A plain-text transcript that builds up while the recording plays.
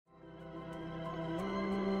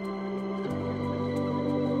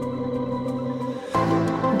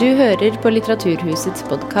Du hører på Litteraturhusets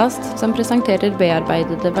podcast, som presenterer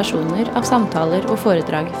bearbeidede versjoner av samtaler og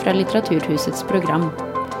foredrag fra Litteraturhusets program.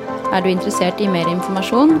 Er du interessert i mer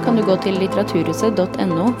informasjon, kan du gå til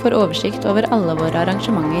litteraturhuset.no for oversikt over alle våre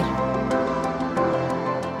arrangementer.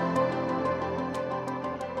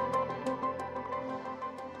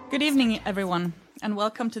 Good evening, everyone, and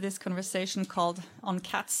welcome to this conversation called On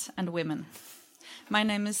Cats and Women. My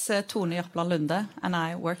name is Tone Jørpeland Lunde, and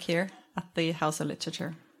I work here at the House of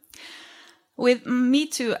Literature. With Me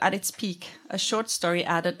Too at its peak, a short story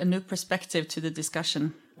added a new perspective to the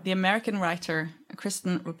discussion. The American writer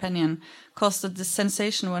Kristen Roupenian caused a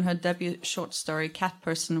sensation when her debut short story Cat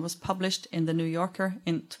Person was published in The New Yorker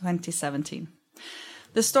in 2017.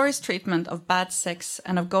 The story's treatment of bad sex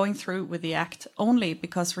and of going through with the act only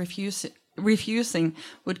because refusing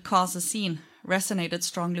would cause a scene resonated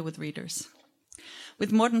strongly with readers.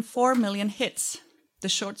 With more than 4 million hits, the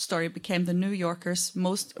short story became The New Yorker's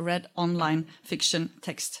most read online fiction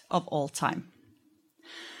text of all time.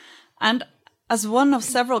 And as one of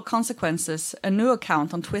several consequences, a new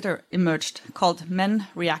account on Twitter emerged called Men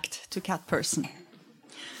React to Cat Person.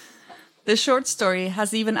 The short story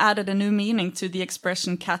has even added a new meaning to the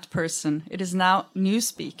expression cat person. It is now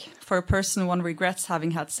newspeak for a person one regrets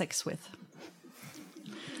having had sex with.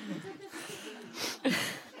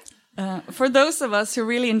 For those of us who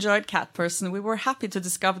really enjoyed Cat Person, we were happy to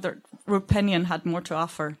discover that Roupenian had more to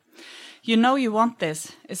offer. You Know You Want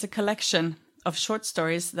This is a collection of short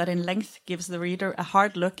stories that in length gives the reader a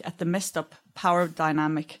hard look at the messed up power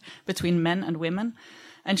dynamic between men and women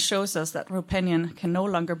and shows us that Roupenian can no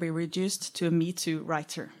longer be reduced to a Me Too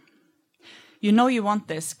writer. You Know You Want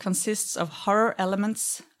This consists of horror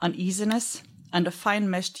elements, uneasiness, and a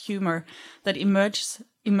fine-meshed humor that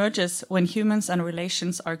emerges when humans and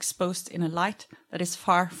relations are exposed in a light that is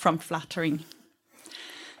far from flattering.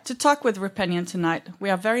 To talk with Roupenian tonight, we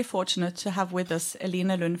are very fortunate to have with us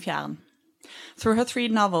Eline Lund Fjern. Through her 3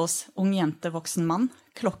 novels, Ung jente, voksen mann,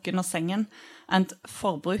 Klokken og sengen, and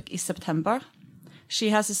Forbruk i september,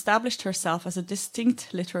 she has established herself as a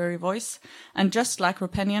distinct literary voice, and just like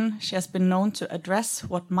Roupenian, she has been known to address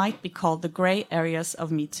what might be called the grey areas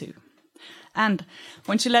of Me Too. And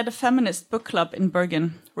when she led a feminist book club in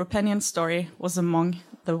Bergen, Roupenian's story was among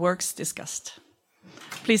the works discussed.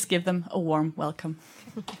 Please give them a warm welcome.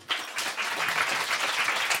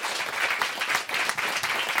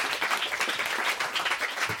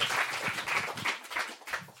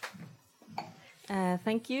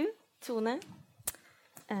 Thank you, Tone.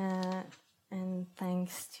 And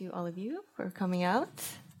thanks to all of you for coming out.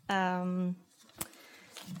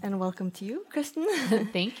 And welcome to you, Kristen.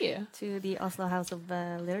 Thank you. To the Oslo House of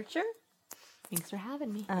Literature. Thanks for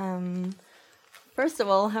having me. First of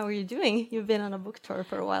all, how are you doing? You've been on a book tour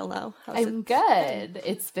for a while now. I'm good.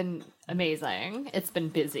 It's been amazing. It's been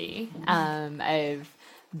busy. I've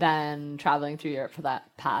been traveling through Europe for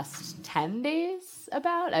that past 10 days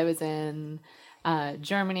about. I was in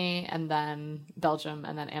Germany and then Belgium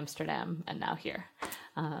and then Amsterdam and now here.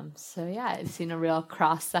 So yeah, I've seen a real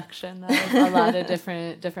cross section of a lot of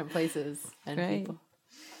different places and people.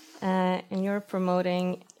 And you're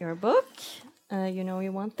promoting your book, You Know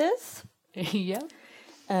You Want This. Yep.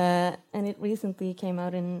 And it recently came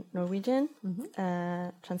out in Norwegian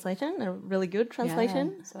translation, a really good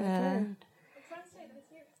translation. Yeah, so I've heard.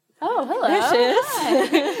 Oh, hello. There she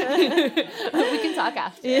is. We can talk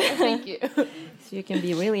after. Yeah. Thank you. So you can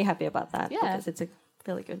be really happy about that because it's a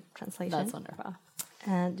really good translation. That's wonderful.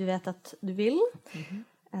 Du vet at du vil,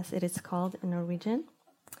 as it is called in Norwegian.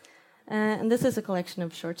 And this is a collection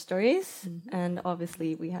of short stories. And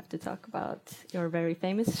obviously we have to talk about your very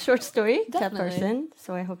famous short story, Cat Person.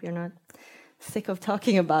 So I hope you're not sick of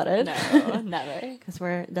talking about it. No, never. Because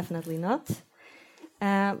we're definitely not.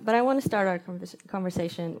 But I want to start our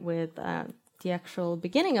conversation with the actual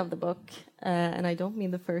beginning of the book. And I don't mean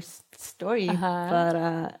the first story,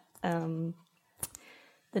 but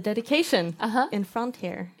the dedication in front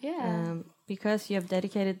here. Yeah. Because you have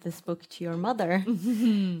dedicated this book to your mother.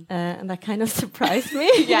 And that kind of surprised me.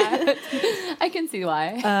 Yeah, I can see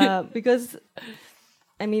why. Because,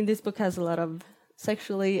 I mean, this book has a lot of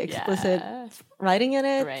sexually explicit writing in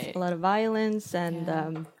it, a lot of violence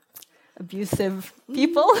and abusive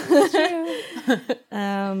people.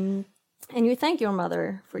 And you thank your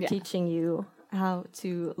mother for teaching you how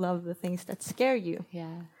to love the things that scare you.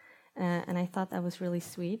 Yeah. And I thought that was really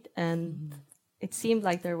sweet. And it seemed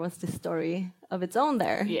like there was this story of its own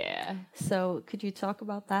there. Yeah. So could you talk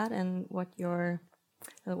about that and what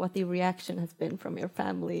the reaction has been from your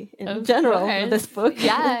family in general with this book?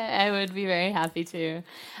 Yeah, I would be very happy to.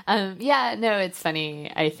 It's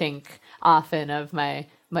funny. I think often of my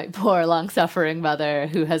my poor long-suffering mother,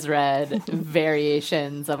 who has read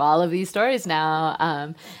variations of all of these stories now,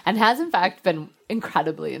 and has in fact been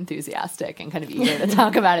incredibly enthusiastic and kind of eager to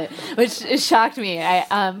talk about it, which shocked me.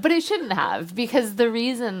 But it shouldn't have, because the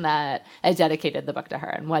reason that I dedicated the book to her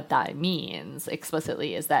and what that means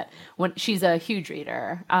explicitly is that when she's a huge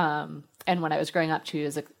reader, and when I was growing up,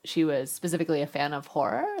 she was specifically a fan of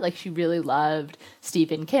horror. Like, she really loved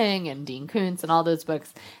Stephen King and Dean Koontz and all those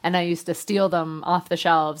books. And I used to steal them off the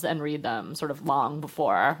shelves and read them sort of long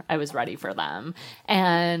before I was ready for them.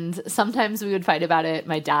 And sometimes we would fight about it.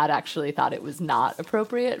 My dad actually thought it was not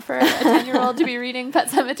appropriate for a 10-year-old to be reading Pet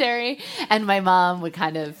Sematary. And my mom would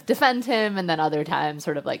kind of defend him, and then other times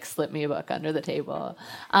sort of like slip me a book under the table.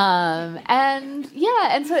 And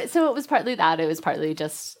so it was partly that. It was partly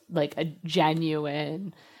just like a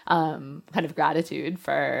genuine kind of gratitude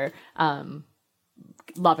for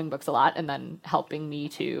loving books a lot, and then helping me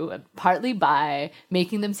too, partly by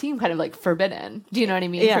making them seem kind of like forbidden. Do you know what I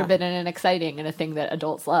mean? Yeah. Forbidden and exciting, and a thing that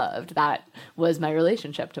adults loved. That was my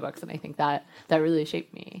relationship to books, and I think that really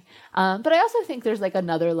shaped me. But I also think there's like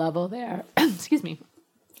another level there, excuse me,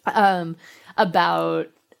 about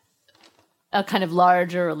a kind of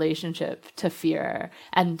larger relationship to fear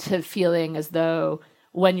and to feeling as though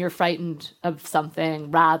when you're frightened of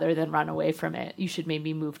something, rather than run away from it, you should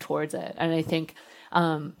maybe move towards it. And I think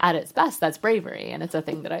at its best, that's bravery. And it's a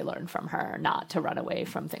thing that I learned from her, not to run away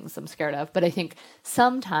from things I'm scared of. But I think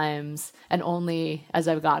sometimes, and only as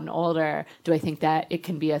I've gotten older, do I think that it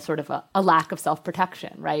can be a sort of a lack of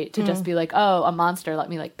self-protection, right? To just be like, oh, a monster, let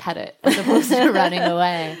me like pet it, as opposed to running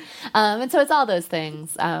away. And so it's all those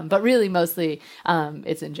things. But really, mostly,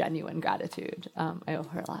 it's in genuine gratitude. I owe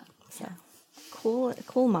her a lot. So.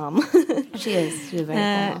 Cool mom. She is. She's a very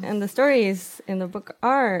cool mom. And the stories in the book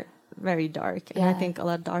are very dark, and I Yeah. think a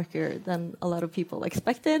lot darker than a lot of people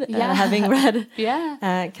expected. Yeah. Having read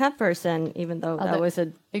Yeah. Person, even though that Although- was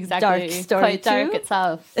a Exactly. dark story Quite dark too,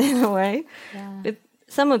 itself. in a way. Yeah. But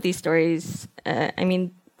some of these stories, I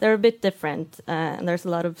mean, they're a bit different, and there's a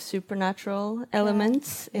lot of supernatural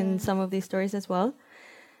elements in some of these stories as well.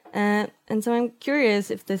 And so I'm curious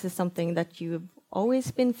if this is something that you've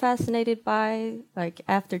always been fascinated by, like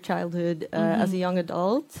after childhood, as a young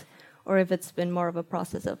adult, or if it's been more of a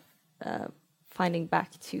process of finding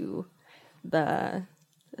back to the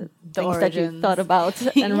things that you origins. thought about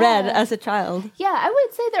and read Yeah. as a child. Yeah, I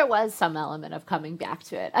would say there was some element of coming back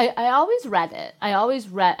to it. I always read it.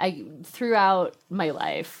 Throughout my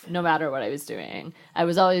life, no matter what I was doing, I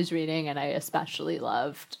was always reading, and I especially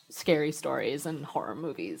loved scary stories and horror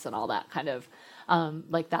movies and all that kind of,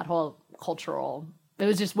 like that whole cultural, it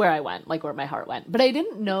was just where I went, like where my heart went. But I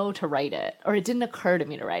didn't know to write it, or it didn't occur to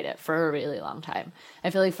me to write it for a really long time.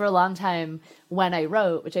 I feel like for a long time when I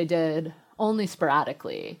wrote, which I did only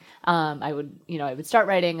sporadically, I would start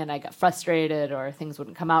writing and I got frustrated, or things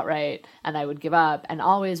wouldn't come out right and I would give up. And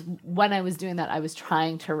always when I was doing that, I was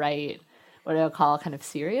trying to write what I would call kind of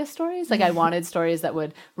serious stories. Like I wanted stories that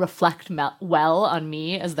would reflect well on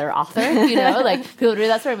me as their author, you know, like people would read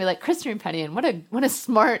that story and be like, Christine Pennion, what a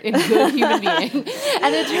smart and good human being.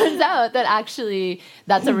 And it turns out that actually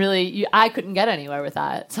that's I couldn't get anywhere with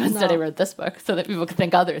that. So instead I wrote this book so that people could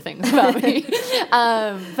think other things about me.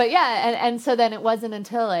 But yeah, and so then it wasn't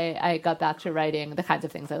until I got back to writing the kinds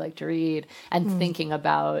of things I like to read and thinking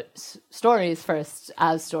about stories first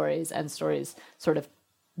as stories, and stories sort of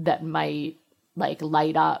that might like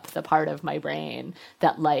light up the part of my brain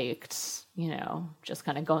that liked, you know, just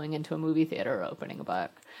kind of going into a movie theater or opening a book,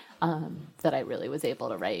 that I really was able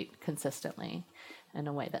to write consistently in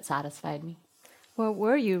a way that satisfied me. What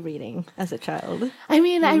were you reading as a child? I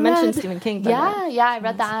mean, You mentioned Stephen King. But I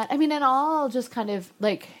read that. I mean, and all just kind of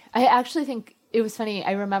like, I actually think it was funny.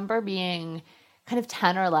 I remember being kind of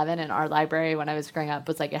 10 or 11 in our library when I was growing up.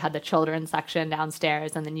 Was like, it had the children's section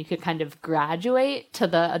downstairs, and then you could kind of graduate to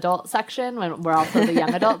the adult section where also the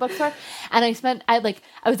young adult books were. And I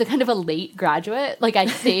was a kind of a late graduate. Like I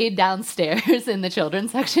stayed downstairs in the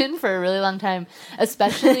children's section for a really long time,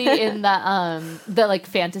 especially in the like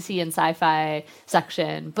fantasy and sci-fi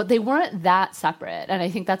section, but they weren't that separate. And I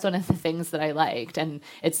think that's one of the things that I liked. And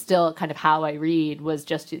it's still kind of how I read, was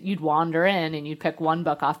just you'd wander in and you'd pick one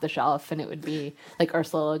book off the shelf, and it would be like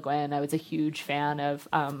Ursula Le Guin. I was a huge fan of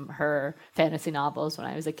her fantasy novels when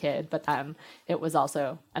I was a kid, but it was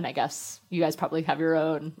also, and I guess you guys probably have your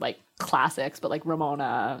own like classics, but like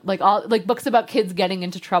Ramona, like all like books about kids getting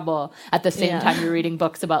into trouble at the same time you're reading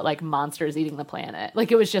books about like monsters eating the planet.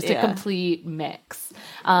 Like it was just a complete mix.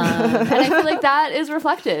 And I feel like that is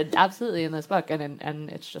reflected absolutely in this book, and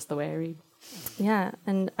it's just the way I read. Yeah,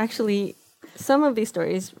 and actually some of these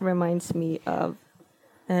stories reminds me of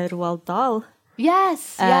Roald Dahl.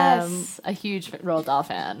 Yes, yes. A huge Roald Dahl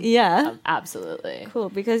fan. Yeah. Absolutely. Cool,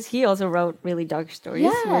 because he also wrote really dark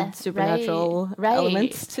stories with supernatural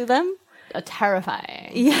elements to them.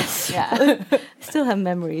 Terrifying. Yes. Yeah. I still have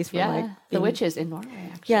memories from like the witches in Norway.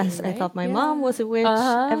 Actually, yes, I thought my mom was a witch.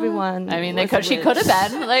 Everyone. I mean, she could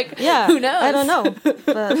have been. Like, yeah, who knows? I don't know.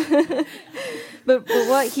 But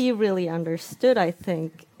what he really understood, I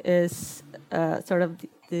think, is sort of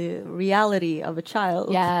the reality of a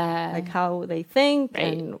child. Yeah. Like how they think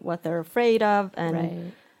and what they're afraid of,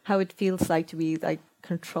 and how it feels like to be like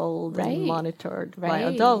controlled and monitored by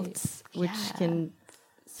adults, which can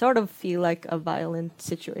sort of feel like a violent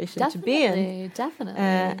situation to be in. Definitely.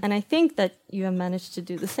 And I think that you have managed to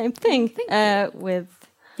do the same thing with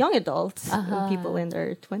young adults, people in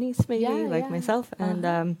their 20s maybe, like myself.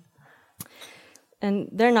 And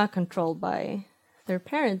they're not controlled by their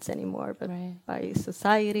parents anymore, but by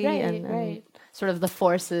society and sort of the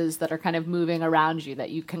forces that are kind of moving around you that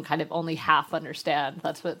you can kind of only half understand.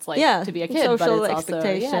 That's what it's like to be a kid. Social but it's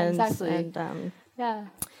expectations also, exactly. and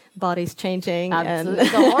bodies changing. Absolutely. And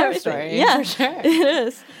it's a horror story. For sure.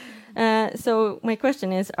 It is. So my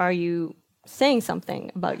question is, are you saying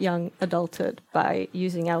something about young adulthood by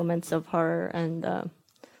using elements of horror and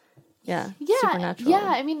supernatural? Yeah,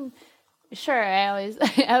 I mean, sure.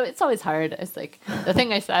 It's always hard. It's like the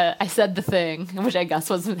thing I said the thing, which I guess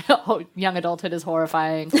was young adulthood is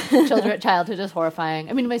horrifying. Childhood is horrifying.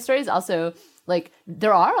 I mean, my stories also, like,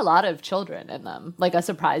 there are a lot of children in them, like a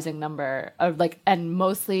surprising number of like, and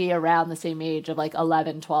mostly around the same age of like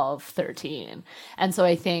 11, 12, 13. And so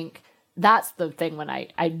I think that's the thing when I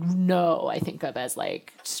think of as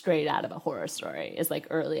like straight out of a horror story is like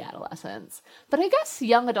early adolescence. But I guess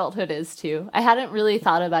young adulthood is too. I hadn't really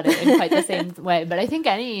thought about it in quite the same way, but I think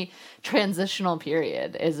any transitional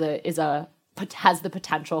period has the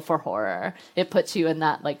potential for horror. It puts you in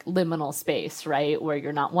that like liminal space, right? Where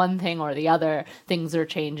you're not one thing or the other. Things are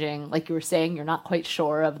changing. Like you were saying, you're not quite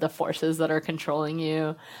sure of the forces that are controlling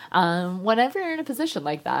you. Whenever you're in a position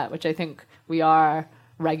like that, which I think we are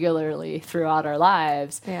regularly throughout our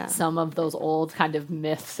lives, some of those old kind of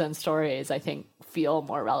myths and stories, I think, feel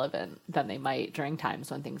more relevant than they might during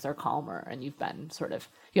times when things are calmer and you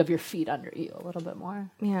have your feet under you a little bit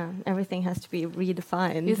more. Yeah, everything has to be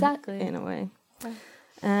redefined. Exactly. In a way.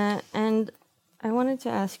 And I wanted to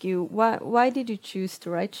ask you, why did you choose to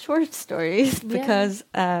write short stories? Because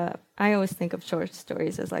I always think of short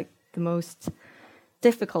stories as like the most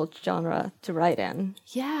difficult genre to write in.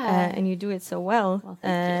 Yeah. And you do it so well.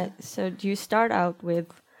 Thank you. So do you start out with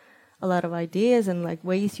a lot of ideas and like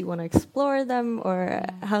ways you want to explore them, or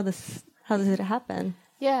how does it happen?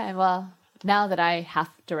 Yeah, well, now that I have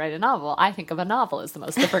to write a novel, I think of a novel as the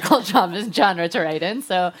most difficult genre to write in.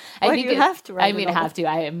 So I think you have to write. I mean, have to.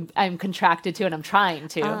 I'm contracted to, and I'm trying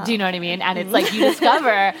to. Do you know what I mean? And it's like you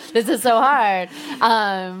discover this is so hard.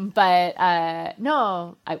 But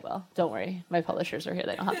no, I will. Don't worry, my publishers are here.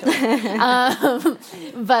 They don't have to.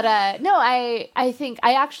 No, I think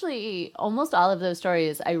I actually almost all of those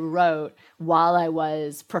stories I wrote while I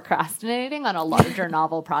was procrastinating on a larger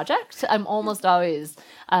novel project. I'm almost always,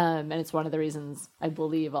 and it's one of the reasons I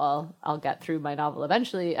believe I'll get through my novel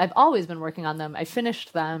eventually. I've always been working on them. I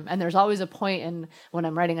finished them, and there's always a point in when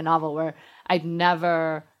I'm writing a novel where I'd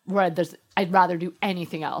rather do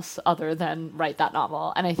anything else other than write that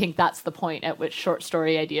novel. And I think that's the point at which short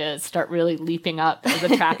story ideas start really leaping up as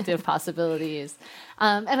attractive possibilities.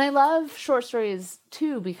 And I love short stories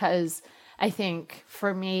too, because I think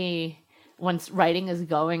for me, once writing is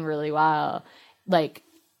going really well, like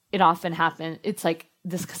it often happens, it's like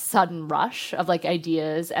this sudden rush of like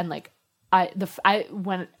ideas, and like I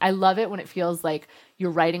love it when it feels like you're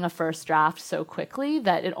writing a first draft so quickly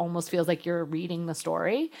that it almost feels like you're reading the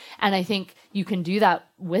story. And I think you can do that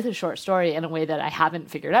with a short story in a way that I haven't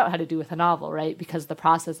figured out how to do with a novel, right? Because the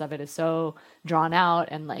process of it is so drawn out,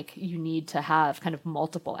 and like you need to have kind of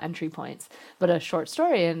multiple entry points. But a short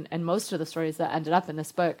story, and most of the stories that ended up in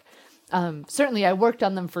this book, certainly I worked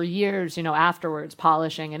on them for years, afterwards,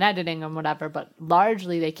 polishing and editing and whatever, but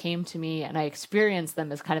largely they came to me and I experienced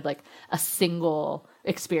them as kind of like a single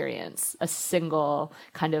experience, a single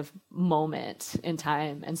kind of moment in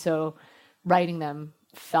time. And so writing them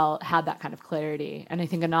had that kind of clarity. And I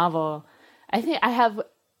think a novel, I don't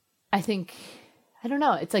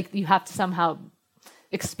know, it's like you have to somehow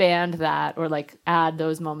expand that or like add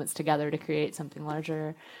those moments together to create something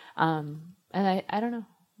larger. And I don't know.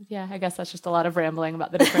 Yeah, I guess that's just a lot of rambling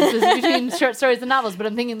about the differences between short stories and novels, but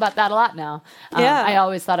I'm thinking about that a lot now. I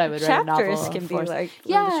always thought I would write a novel. Chapters can be like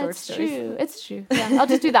short stories. True. It's true. Yeah, I'll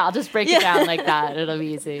just do that. I'll just break it down like that. It'll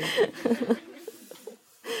be easy.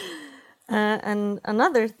 And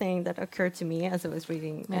another thing that occurred to me as I was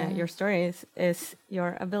reading your stories is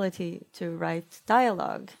your ability to write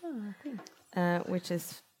dialogue, which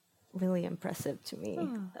is really impressive to me.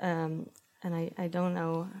 And I don't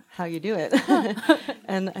know how you do it.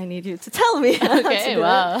 And I need you to tell me how to do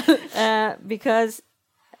it. Because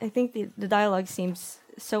I think the dialogue seems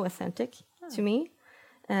so authentic to me.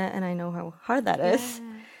 And I know how hard that is.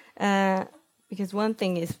 Because one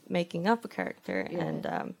thing is making up a character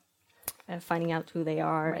and finding out who they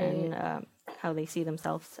are and how they see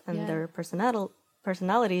themselves and their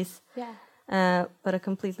personalities. But a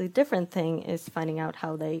completely different thing is finding out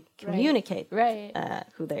how they communicate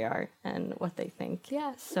who they are and what they think.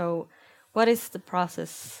 So what is the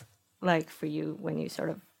process like for you when you sort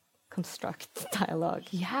of construct dialogue?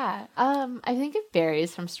 I think it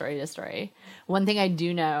varies from story to story. One thing I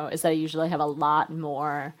do know is that I usually have a lot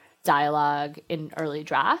more dialogue in early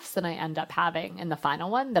drafts than I end up having in the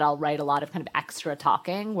final one, that I'll write a lot of kind of extra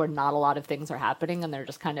talking where not a lot of things are happening and they're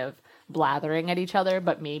just kind of blathering at each other,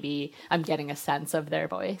 but maybe I'm getting a sense of their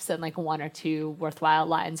voice and like one or two worthwhile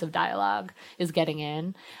lines of dialogue is getting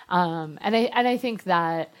in. And I think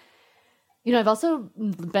that, you know, I've also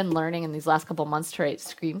been learning in these last couple months to write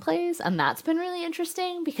screenplays, and that's been really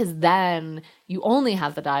interesting because then you only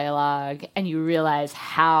have the dialogue and you realize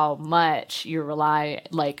how much you're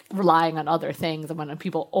relying on other things, and when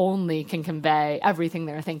people only can convey everything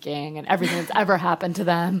they're thinking and everything that's ever happened to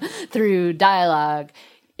them through dialogue,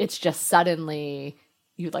 it's just suddenly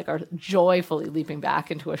you like are joyfully leaping back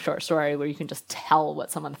into a short story where you can just tell what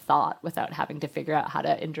someone thought without having to figure out how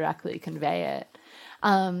to indirectly convey it.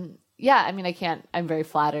 I mean, I'm very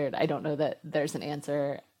flattered. I don't know that there's an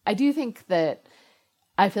answer. I do think that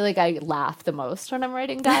I feel like I laugh the most when I'm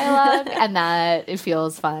writing dialogue and that it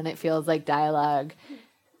feels fun. It feels like dialogue,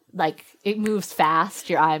 like it moves fast.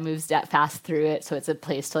 Your eye moves fast through it. So it's a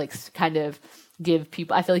place to like kind of give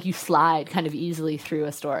people, I feel like you slide kind of easily through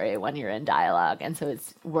a story when you're in dialogue. And so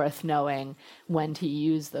it's worth knowing when to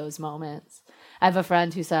use those moments. I have a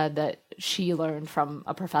friend who said that she learned from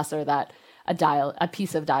a professor that a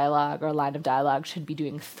piece of dialogue or a line of dialogue should be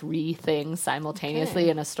doing 3 things simultaneously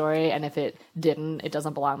in a story, and if it didn't, it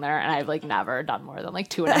doesn't belong there. And I've like never done more than like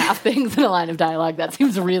 2.5 things in a line of dialogue. That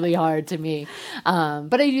seems really hard to me.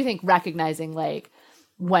 But I do think recognizing like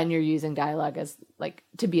when you're using dialogue as like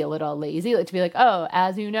to be a little lazy, like to be like, oh,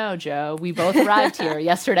 as you know, Joe, we both arrived here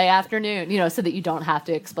yesterday afternoon, you know, so that you don't have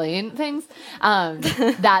to explain things.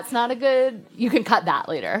 That's not a good, you can cut that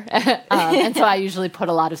later. And so I usually put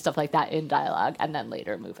a lot of stuff like that in dialogue and then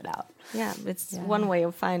later move it out. Yeah, it's one way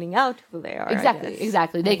of finding out who they are.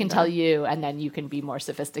 Exactly. They can tell you, and then you can be more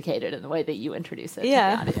sophisticated in the way that you introduce it to the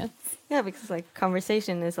audience. Yeah, because like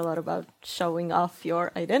conversation is a lot about showing off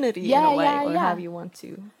your identity in a way, or how you want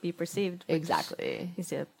to be perceived. Exactly.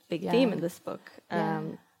 Is a big theme in this book.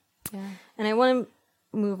 And I want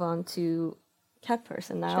to move on to Cat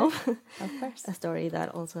Person now. Sure. Of course. A story that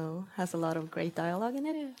also has a lot of great dialogue in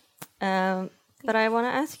it. But I want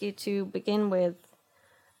to ask you to begin with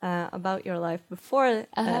about your life before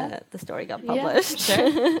the story got published. Yeah,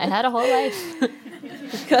 sure. I had a whole life.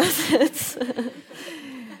 Because it's...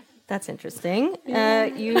 That's interesting.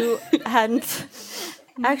 You hadn't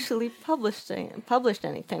actually published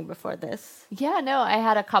anything before this. Yeah, no, I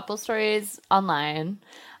had a couple stories online.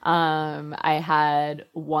 I had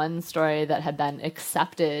one story that had been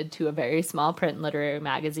accepted to a very small print literary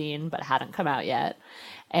magazine, but hadn't come out yet.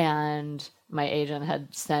 And my agent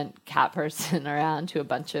had sent Cat Person around to a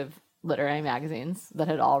bunch of literary magazines that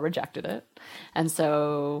had all rejected it. And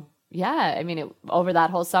so... yeah, I mean, over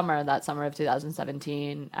that whole summer, that summer of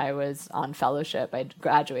 2017, I was on fellowship. I'd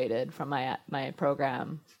graduated from my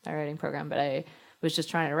program, my writing program, but I was just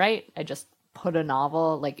trying to write. I just put a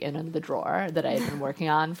novel like in the drawer that I had been working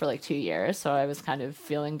on for like 2 years, so I was kind of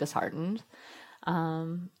feeling disheartened.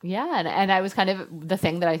 And I was kind of, the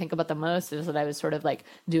thing that I think about the most is that I was sort of like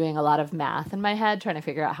doing a lot of math in my head, trying to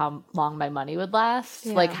figure out how long my money would last,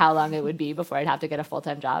 like how long it would be before I'd have to get a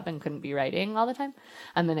full-time job and couldn't be writing all the time.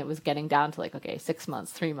 And then it was getting down to like, okay, 6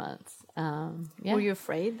 months, 3 months. Were you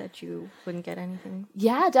afraid that you wouldn't get anything?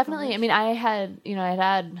 Yeah, definitely. I mean, I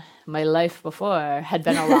had my life before had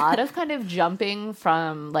been a lot of kind of jumping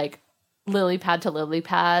from like lily pad to lily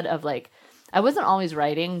pad of like, I wasn't always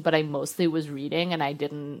writing, but I mostly was reading, and I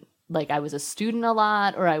didn't, like, I was a student a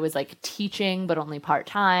lot, or I was like teaching, but only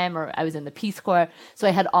part-time, or I was in the Peace Corps. So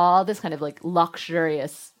I had all this kind of like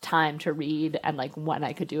luxurious time to read and like when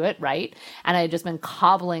I could do it, right? And I had just been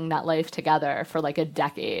cobbling that life together for like a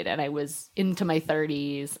decade, and I was into my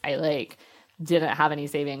 30s. I like didn't have any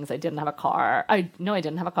savings. I didn't have a car. I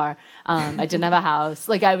didn't have a car. I didn't have a house.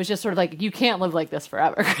 Like, I was just sort of like, you can't live like this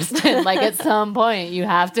forever, Kristen. Like, at some point you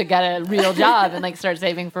have to get a real job and like start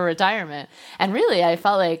saving for retirement. And really, I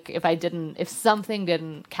felt like if something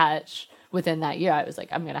didn't catch within that year, I was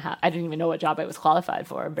like, I didn't even know what job I was qualified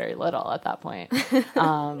for, very little at that point. But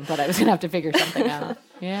I was going to have to figure something out.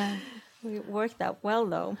 Yeah. It worked out well,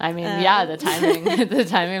 though. I mean, the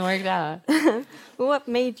timing worked out. What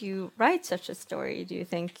made you write such a story, do you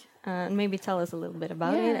think? Maybe tell us a little bit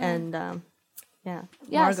about it, and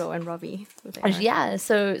Margot and Robbie. Yeah,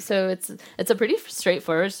 so it's a pretty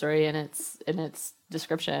straightforward story in its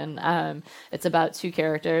description. It's about two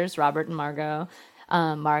characters, Robert and Margot.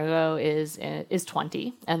 Margot is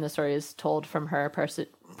 20, and the story is told from her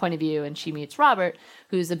point of view, and she meets Robert,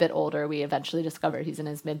 who's a bit older. We eventually discover he's in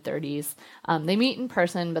his mid-30s. They meet in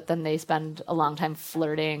person, but then they spend a long time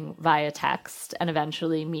flirting via text and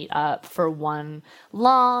eventually meet up for one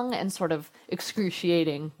long and sort of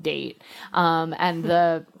excruciating date. And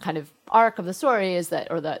the kind of arc of the story is that,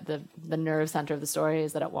 or the nerve center of the story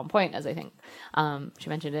is that at one point, as I think she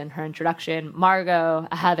mentioned in her introduction, Margot,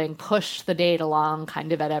 having pushed the date along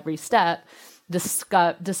kind of at every step,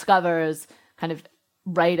 discovers kind of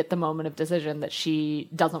right at the moment of decision that she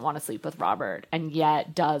doesn't want to sleep with Robert, and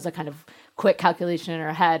yet does a kind of quick calculation in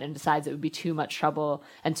her head and decides it would be too much trouble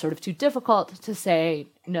and sort of too difficult to say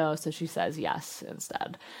no, so she says yes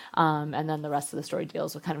instead. And then the rest of the story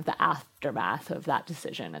deals with kind of the aftermath of that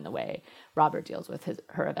decision and the way Robert deals with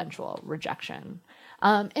her eventual rejection.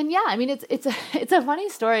 And yeah, I mean, it's a funny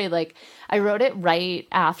story. Like, I wrote it right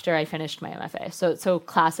after I finished my MFA. So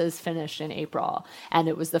classes finished in April, and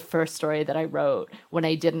it was the first story that I wrote when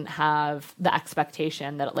I didn't have the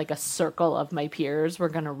expectation that like a circle of my peers were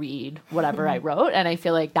going to read whatever I wrote. And I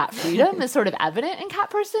feel like that freedom is sort of evident in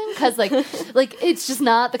Cat Person, because like it's just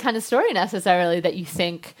not the kind of story necessarily that you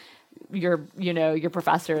think your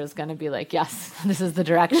professor is going to be like, yes, this is the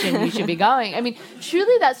direction you should be going. I mean,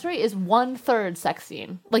 truly that story is 1/3 sex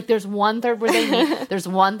scene. Like, there's 1/3 where they meet, there's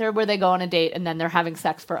 1/3 where they go on a date, and then they're having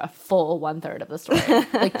sex for a full 1/3 of the story.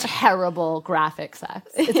 Like, terrible graphic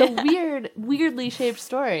sex. It's a weirdly shaped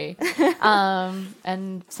story.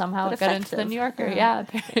 And somehow it got into the New Yorker. Yeah,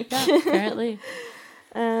 apparently.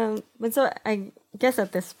 But so I guess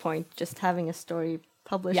at this point, just having a story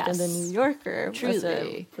published in the New Yorker was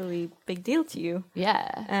a really big deal to you.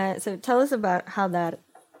 Yeah. So tell us about how that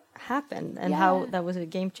happened and how that was a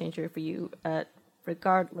game changer for you,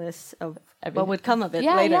 regardless of what would come of it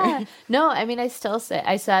later. Yeah. No, I mean, I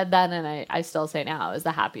said then, and I still say now, it was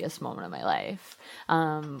the happiest moment of my life.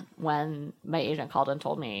 When my agent called and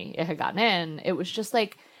told me it had gotten in, it was just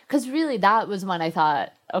like, because really that was when I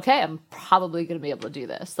thought, okay, I'm probably going to be able to do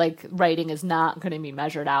this. Like, writing is not going to be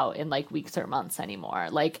measured out in like weeks or months anymore.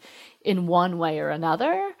 Like, in one way or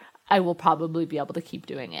another, I will probably be able to keep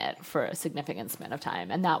doing it for a significant span of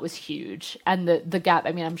time. And that was huge. And the gap,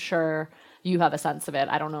 I mean, I'm sure you have a sense of it.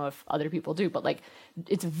 I don't know if other people do, but like,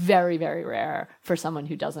 it's very, very rare for someone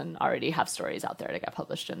who doesn't already have stories out there to get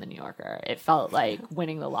published in the New Yorker. It felt like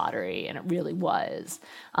winning the lottery, and it really was.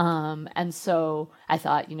 And so I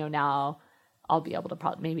thought, now I'll be able to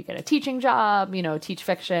probably maybe get a teaching job, teach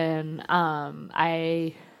fiction.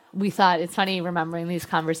 We thought, it's funny remembering these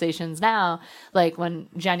conversations now, like when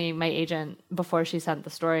Jenny, my agent, before she sent the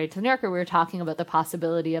story to the New Yorker, we were talking about the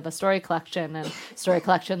possibility of a story collection, and story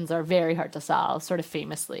collections are very hard to sell, sort of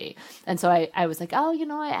famously. And so I was like,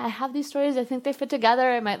 I have these stories. I think they fit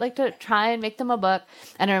together. I might like to try and make them a book.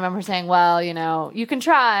 And I remember saying, well, you can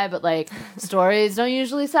try, but like stories don't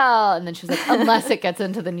usually sell. And then she was like, unless it gets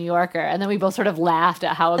into the New Yorker. And then we both sort of laughed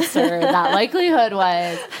at how absurd that likelihood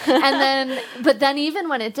was. But then even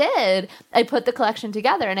when it did, I put the collection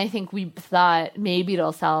together, and I think we thought maybe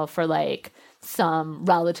it'll sell for like some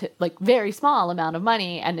relative, like very small amount of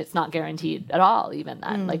money, and it's not guaranteed at all. Even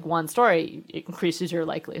then, like one story, it increases your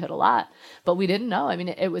likelihood a lot, but we didn't know. I mean,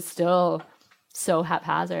 it was still so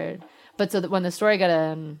haphazard. But so that when the story got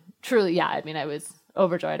in, truly, I mean, I was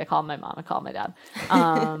overjoyed. I called my mom, I called my dad.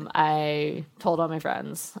 I told all my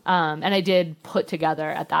friends, and I did put together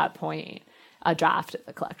at that point a draft of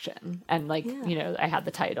the collection, and I had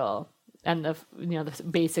the title and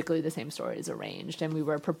basically the same stories arranged, and we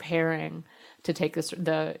were preparing to take this.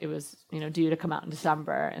 It was due to come out in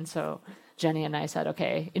December, and so Jenny and I said,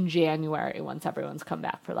 okay, in January, once everyone's come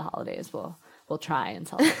back for the holidays, we'll try and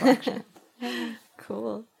sell the collection.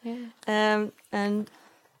 Cool. Yeah. And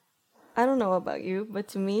I don't know about you, but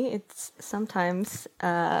to me, it's sometimes.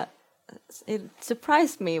 It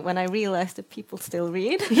surprised me when I realized that people still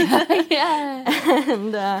read.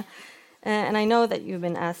 Yeah. And I know that you've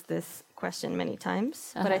been asked this question many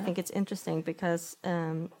times, but I think it's interesting because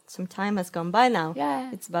some time has gone by now.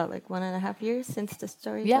 Yeah. It's about like 1.5 years since the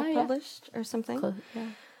story got published or something.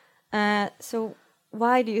 So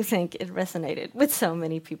why do you think it resonated with so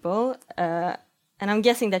many people? And I'm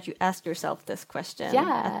guessing that you asked yourself this question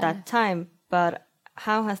at that time, but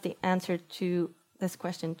how has the answer to this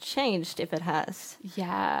question changed, if it has?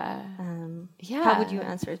 How would you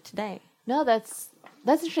answer it today? No, that's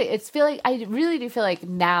interesting. I really do feel like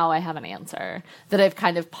now I have an answer that I've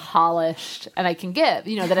kind of polished and I can give,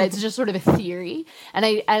 that it's just sort of a theory. And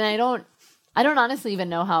I don't honestly even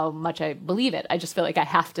know how much I believe it. I just feel like I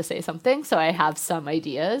have to say something. So I have some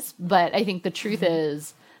ideas, but I think the truth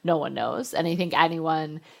is no one knows. And I think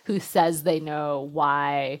anyone who says they know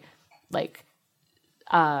why, like,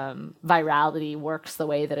 virality works the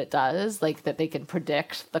way that it does, like that they can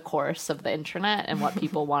predict the course of the internet and what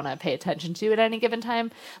people want to pay attention to at any given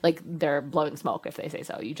time, like they're blowing smoke if they say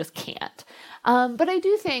so. You just can't. But I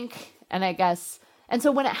do think, and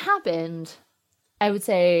so when it happened, I would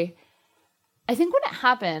say, I think when it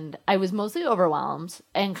happened, I was mostly overwhelmed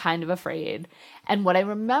and kind of afraid. And what I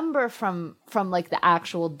remember from like the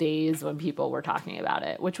actual days when people were talking about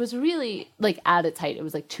it, which was really like at its height, it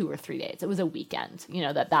was like 2 or 3 days. It was a weekend,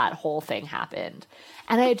 that whole thing happened.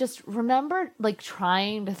 And I just remember like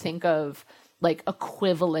trying to think of like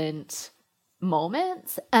equivalent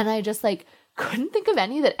moments. And I just like couldn't think of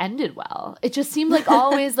any that ended well. It just seemed like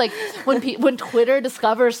always like when Twitter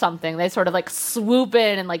discovers something, they sort of like swoop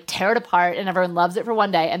in and like tear it apart and everyone loves it for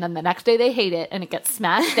one day. And then the next day they hate it and it gets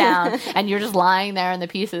smashed down and you're just lying there in the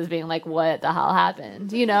pieces being like, what the hell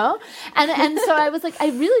happened? And so I was like, I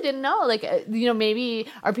really didn't know, like, maybe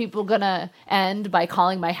are people going to end by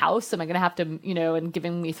calling my house? Am I going to have to, and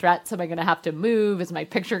giving me threats? Am I going to have to move? Is my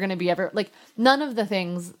picture going to be ever like none of the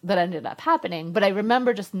things that ended up happening. But I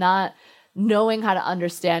remember just not knowing how to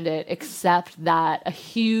understand it, except that a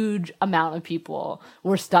huge amount of people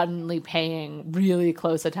were suddenly paying really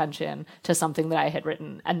close attention to something that I had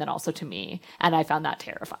written and then also to me. And I found that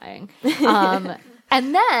terrifying.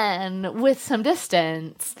 And then with some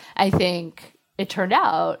distance, I think it turned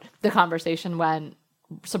out the conversation went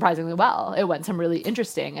surprisingly well. It went some really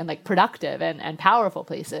interesting and like productive and powerful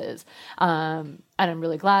places. And I'm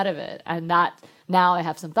really glad of it. And that now I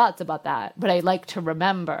have some thoughts about that, but I like to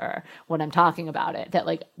remember when I'm talking about it that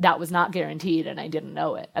like that was not guaranteed and I didn't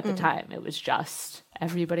know it at the time. It was just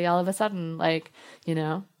everybody all of a sudden like,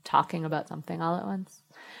 talking about something all at once.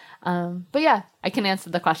 But yeah, I can answer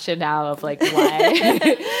the question now of like why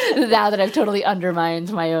now that I've totally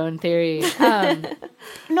undermined my own theory.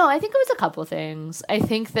 No, I think it was a couple things. I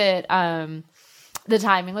think that the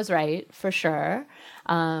timing was right for sure.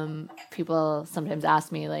 People sometimes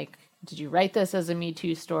ask me like, did you write this as a Me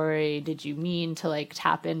Too story? Did you mean to like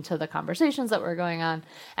tap into the conversations that were going on?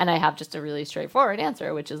 And I have just a really straightforward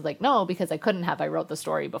answer, which is like, no, because I couldn't have. I wrote the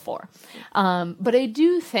story before. But I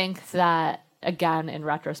do think that, again, in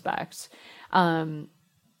retrospect, I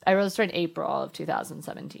wrote the story in April of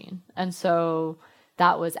 2017. And so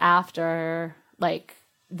that was after like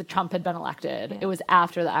the Trump had been elected. Yeah. It was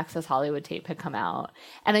after the Access Hollywood tape had come out.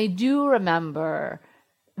 And I do remember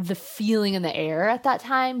the feeling in the air at that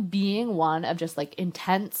time being one of just like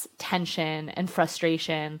intense tension and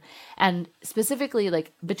frustration, and specifically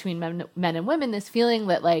like between men and women, this feeling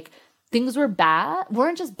that like things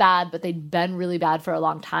weren't just bad, but they'd been really bad for a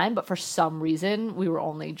long time. But for some reason, we were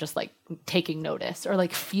only just like taking notice or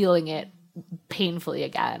like feeling it painfully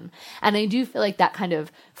again. And I do feel like that kind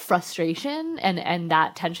of frustration and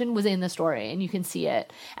that tension was in the story, and you can see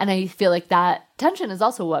it. And I feel like that tension is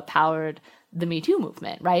also what powered the Me Too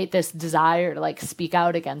movement, right? This desire to like speak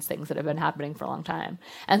out against things that have been happening for a long time.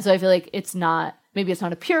 And so I feel like maybe it's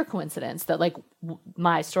not a pure coincidence that like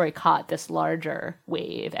my story caught this larger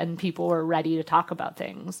wave and people were ready to talk about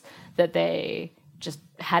things that they just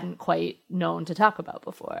hadn't quite known to talk about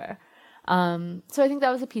before. So I think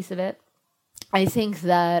that was a piece of it. I think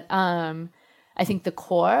that the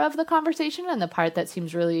core of the conversation and the part that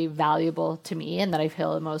seems really valuable to me and that I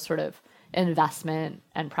feel the most sort of investment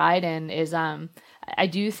and pride in is I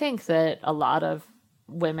do think that a lot of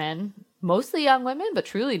women, mostly young women, but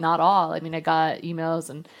truly not all. I mean, I got emails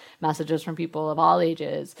and messages from people of all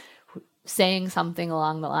ages saying something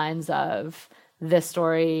along the lines of, this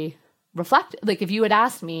story reflect, like if you had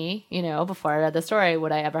asked me, before I read the story,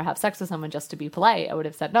 would I ever have sex with someone just to be polite? I would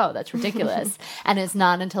have said, no, that's ridiculous. And it's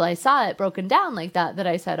not until I saw it broken down like that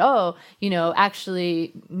I said, oh,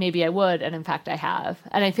 actually maybe I would. And in fact, I have.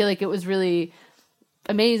 And I feel like it was really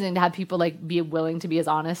amazing to have people like be willing to be as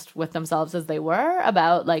honest with themselves as they were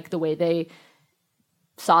about like the way they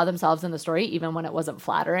saw themselves in the story, even when it wasn't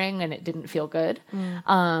flattering and it didn't feel good.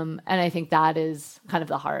 And I think that is kind of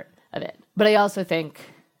the heart of it. But I also think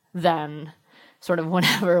then sort of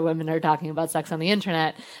whenever women are talking about sex on the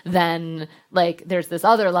internet, then like there's this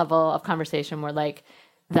other level of conversation where like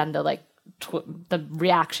then the like the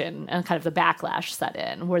reaction and kind of the backlash set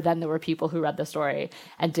in, where then there were people who read the story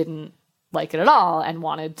and didn't like it at all and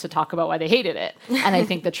wanted to talk about why they hated it. And I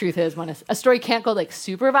think the truth is when a story can't go like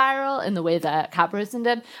super viral in the way that Kat Person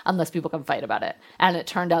did unless people can fight about it. And it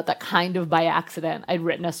turned out that kind of by accident I'd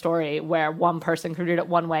written a story where one person could read it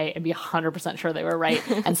one way and be 100% sure they were right,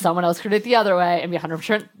 and someone else could read it the other way and be 100%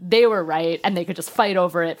 sure they were right, and they could just fight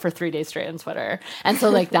over it for 3 days straight on Twitter. And so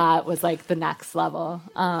like that was like the next level.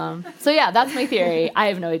 So yeah, that's my theory. I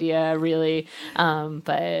have no idea really,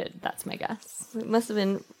 but that's my guess. It must have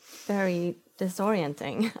been very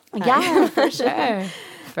disorienting. Yeah, for sure.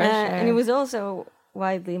 For sure. And it was also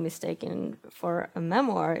widely mistaken for a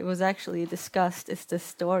memoir. It was actually discussed, is the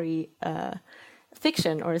story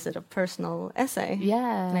fiction or is it a personal essay?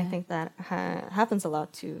 Yeah. And I think that happens a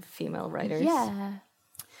lot to female writers. Yeah.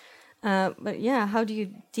 But yeah, how do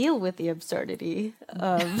you deal with the absurdity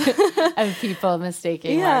of of people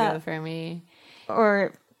mistaking Margot for me?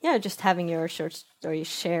 Or yeah, just having your short story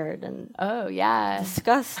shared and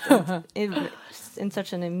discussed in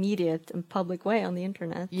such an immediate and public way on the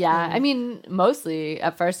internet. Yeah, I mean, mostly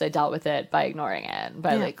at first I dealt with it by ignoring it,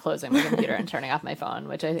 by like closing my computer and turning off my phone,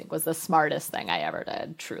 which I think was the smartest thing I ever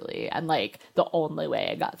did, truly, and like the only way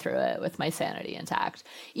I got through it with my sanity intact.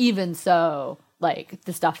 Even so, like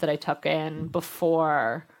the stuff that I took in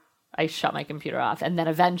before I shut my computer off. And then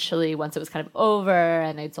eventually, once it was kind of over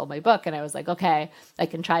and I'd sold my book and I was like, okay, I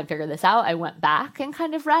can try and figure this out, I went back and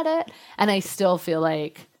kind of read it. And I still feel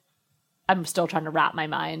like I'm still trying to wrap my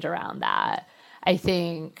mind around that. I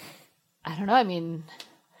think, I don't know, I mean,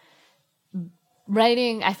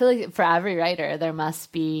 writing, I feel like for every writer, there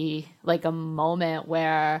must be like a moment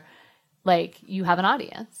where like you have an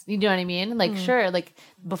audience. You know what I mean? Like, sure, like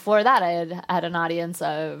before that, I had an audience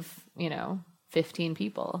of, 15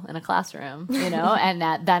 people in a classroom, and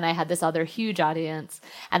then I had this other huge audience.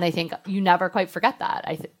 And I think you never quite forget that.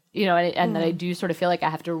 And then I do sort of feel like I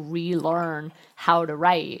have to relearn how to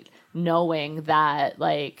write, knowing that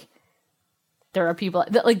like there are people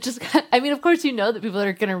that like just, I mean, of course, that people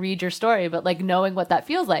are going to read your story, but like knowing what that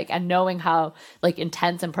feels like and knowing how like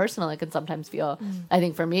intense and personal it can sometimes feel. I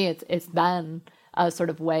think for me, it's been a sort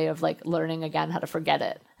of way of like learning again how to forget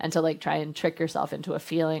it and to like try and trick yourself into a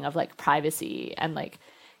feeling of like privacy, and like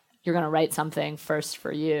you're going to write something first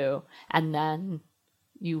for you and then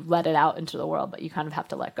you let it out into the world, but you kind of have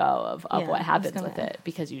to let go of what happens with it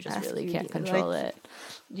because you just really can't control it.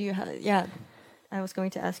 I was going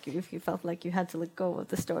to ask you if you felt like you had to let go of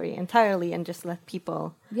the story entirely and just let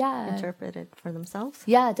people interpret it for themselves.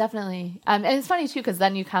 Yeah, definitely. And it's funny too, because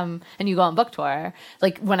then you come and you go on book tour.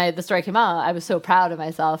 Like when the story came out, I was so proud of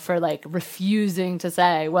myself for like refusing to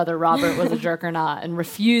say whether Robert was a jerk or not, and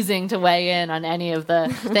refusing to weigh in on any of the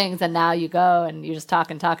things. And now you go and you just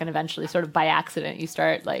talk, and eventually, sort of by accident, you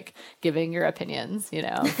start like giving your opinions.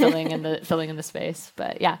 Filling in the space.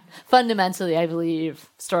 But yeah, fundamentally, I believe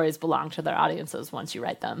stories belong to their audiences once you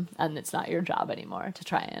write them, and it's not your job anymore to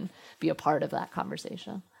try and be a part of that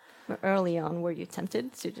conversation. Early on, were you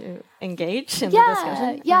tempted to engage in the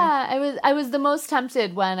discussion? Yeah, I was the most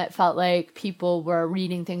tempted when it felt like people were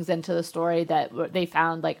reading things into the story that they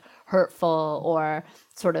found like hurtful or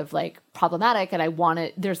sort of like problematic,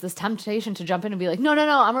 and there's this temptation to jump in and be like, no,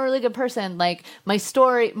 I'm a really good person. Like my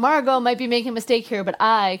story, Margot might be making a mistake here, but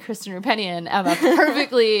I, Kristen Roupenian, am a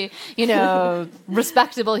perfectly,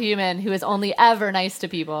 respectable human who is only ever nice to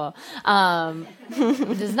people.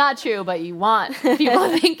 Which is not true, but you want people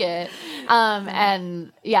to think it.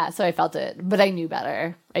 And yeah, so I felt it, but I knew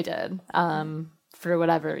better. I did. For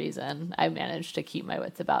whatever reason, I managed to keep my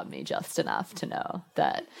wits about me just enough to know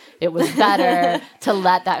that it was better to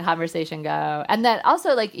let that conversation go. And that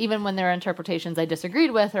also, like, even when there were interpretations I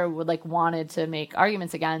disagreed with or would like wanted to make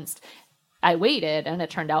arguments against, I waited, and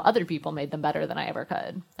it turned out other people made them better than I ever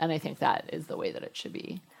could. And I think that is the way that it should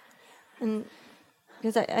be. And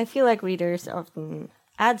because I feel like readers often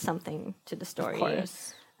add something to the story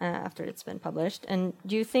after it's been published. And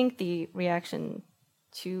do you think the reaction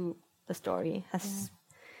to the story has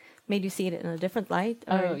made you see it in a different light?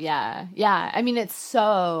 Or? Oh, yeah. Yeah. I mean, it's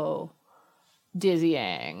so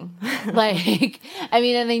dizzying. Like, I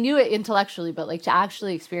mean, and I knew it intellectually, but like to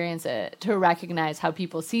actually experience it, to recognize how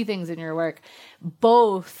people see things in your work,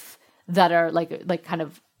 both that are like kind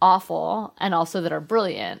of awful and also that are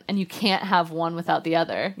brilliant, and you can't have one without the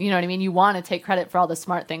other. You know what I mean? You want to take credit for all the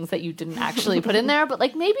smart things that you didn't actually put in there, but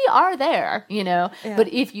like maybe are there, you know? Yeah.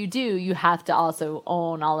 But if you do, you have to also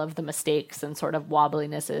own all of the mistakes and sort of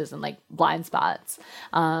wobblynesses and like blind spots.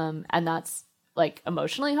 And that's like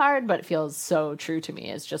emotionally hard, but it feels so true to me.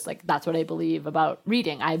 It's just like, that's what I believe about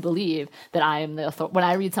reading. I believe that I am when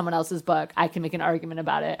I read someone else's book, I can make an argument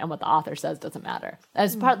about it, and what the author says doesn't matter.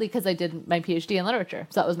 That's partly because I did my PhD in literature.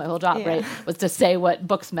 So that was my whole job, right? Was to say what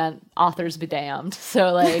books meant, authors be damned.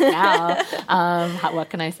 So like now, what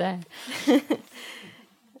can I say?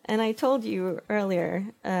 And I told you earlier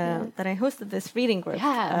that I hosted this reading group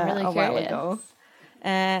I'm really a while curious. ago.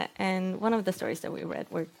 And one of the stories that we read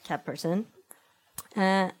were Cat Person.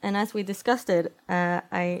 And as we discussed it,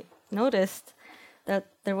 I noticed that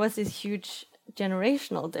there was this huge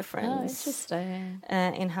generational difference Interesting.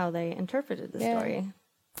 in how they interpreted the story.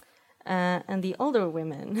 And the older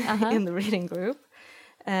women in the reading group,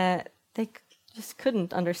 they just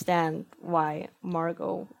couldn't understand why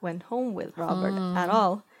Margot went home with Robert at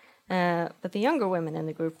all. But the younger women in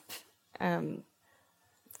the group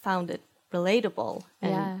found it relatable,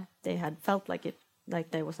 and they had felt like it.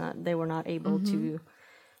 Like they were not able to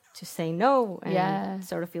say no and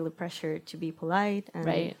sort of feel the pressure to be polite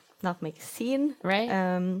and not make a scene. Right.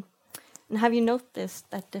 And have you noticed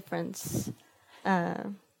that difference as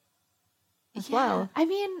well? I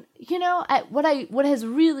mean, you know, what has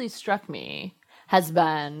really struck me has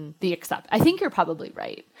been the I think you're probably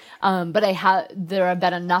right. But there have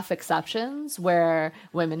been enough exceptions where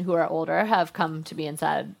women who are older have come to me and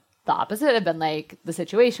said, the opposite, have been like, the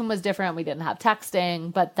situation was different, we didn't have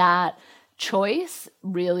texting, but that choice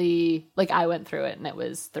really, like, I went through it and it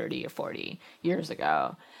was 30 or 40 years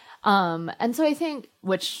ago. And so I think,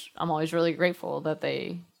 which I'm always really grateful that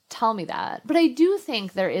they tell me that, but I do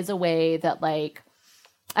think there is a way that, like,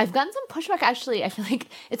 I've gotten some pushback, actually. I feel like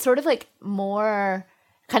it's sort of like more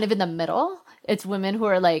kind of in the middle. It's women who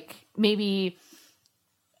are like, maybe,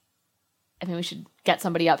 I mean, we should get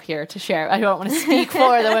somebody up here to share. I don't want to speak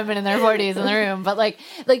for the women in their 40s in the room, but like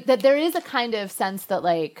that there is a kind of sense that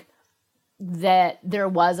like that there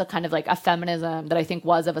was a kind of like a feminism that I think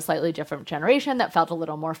was of a slightly different generation that felt a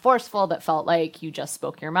little more forceful, that felt like you just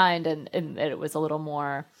spoke your mind, and it was a little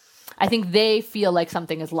more, I think they feel like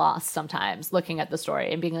something is lost sometimes looking at the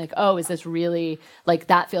story and being like, oh, is this really, like,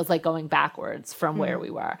 that feels like going backwards from where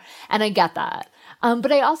we were. And I get that.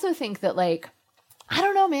 But I also think that, like, I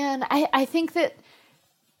don't know, man. I think that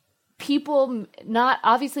people,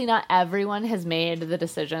 obviously not everyone has made the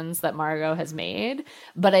decisions that Margot has made,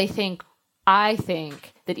 but I think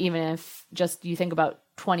that even if just you think about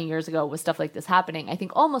 20 years ago with stuff like this happening, I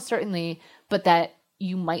think almost certainly, but that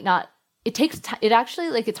you might not, it takes it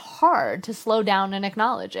actually, like, it's hard to slow down and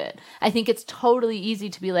acknowledge it. I think it's totally easy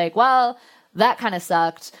to be like, well, that kind of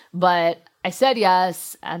sucked, but I said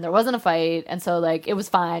yes, and there wasn't a fight, and so, like, it was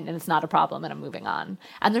fine, and it's not a problem, and I'm moving on.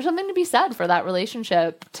 And there's something to be said for that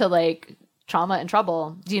relationship to, like, trauma and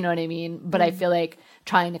trouble. Do you know what I mean? But I feel like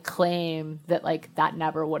trying to claim that, like, that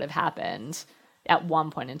never would have happened at one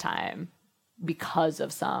point in time because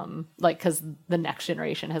of some, like, because the next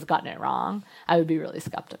generation has gotten it wrong, I would be really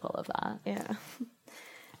skeptical of that. Yeah.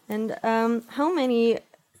 And how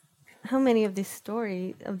many of these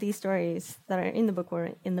stories that are in the book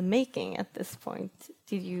were in the making at this point?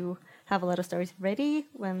 Did you have a lot of stories ready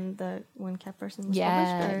when Cat Person was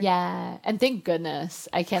published? Or? Yeah. And thank goodness.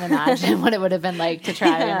 I can't imagine what it would have been like to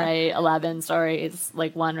try and write 11 stories,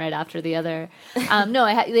 like one right after the other. No,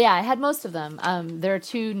 I had most of them. There are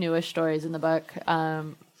 2 newish stories in the book.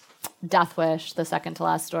 Death Wish, the second to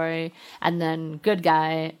last story, and then Good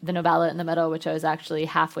Guy, the novella in the middle, which I was actually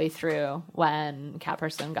halfway through when Cat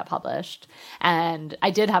Person got published. And I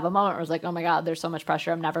did have a moment where I was like, oh my God, there's so much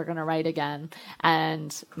pressure, I'm never going to write again.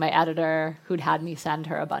 And my editor, who'd had me send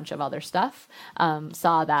her a bunch of other stuff,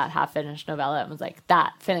 saw that half-finished novella and was like,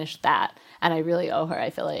 finish that. And I really owe her, I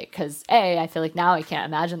feel like, because I feel like now I can't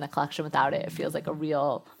imagine the collection without it. It feels like a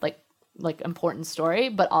real, like important story,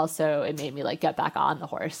 but also it made me like get back on the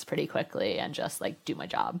horse pretty quickly and just like do my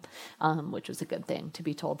job, which was a good thing to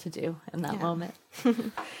be told to do in that moment.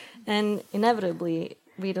 And inevitably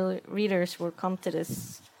readers will come to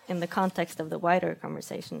this in the context of the wider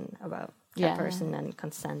conversation about Cat Person and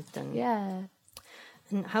consent and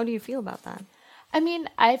and how do you feel about that? I mean,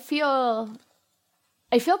 I feel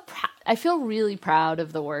really proud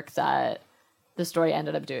of the work that the story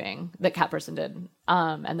ended up doing, that Cat Person did,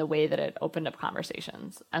 and the way that it opened up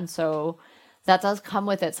conversations. And so that does come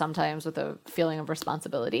with it sometimes with a feeling of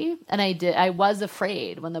responsibility. And I was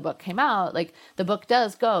afraid when the book came out, like the book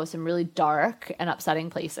does go some really dark and upsetting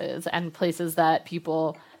places, and places that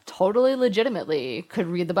people totally legitimately could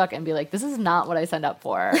read the book and be like, this is not what I signed up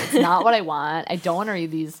for. It's not what I want. I don't want to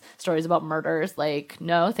read these stories about murders. Like,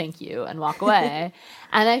 no, thank you, and walk away.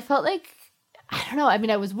 And I felt like, I don't know. I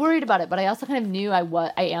mean, I was worried about it, but I also kind of knew I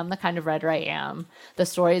am the kind of writer I am. The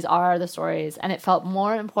stories are the stories. And it felt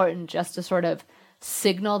more important just to sort of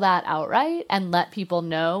signal that outright and let people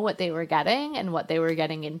know what they were getting and what they were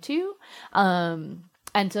getting into.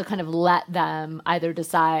 And to kind of let them either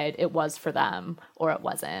decide it was for them or it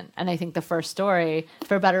wasn't. And I think the first story,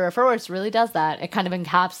 For Better or For Worse, really does that. It kind of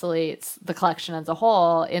encapsulates the collection as a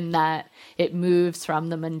whole in that it moves from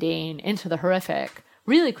the mundane into the horrific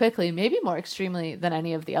really quickly, maybe more extremely than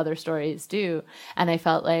any of the other stories do. And I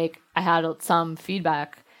felt like I had some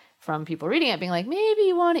feedback from people reading it being like, maybe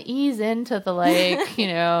you want to ease into the, like, you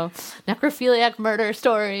know, necrophiliac murder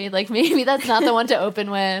story. Like, maybe that's not the one to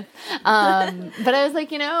open with. But I was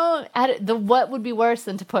like, you know, what would be worse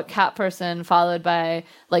than to put Cat Person followed by,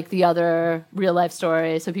 like, the other real life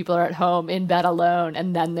story, so people are at home in bed alone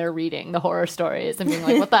and then they're reading the horror stories and being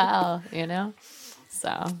like, what the hell, you know?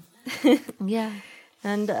 So, yeah.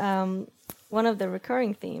 And one of the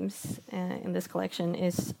recurring themes in this collection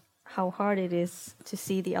is how hard it is to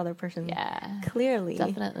see the other person clearly.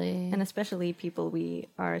 Definitely. And especially people we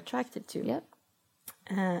are attracted to. Yep.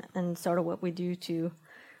 And sort of what we do to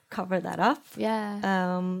cover that up. Yeah.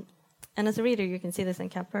 And as a reader, you can see this in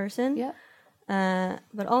Cat Person. Yep.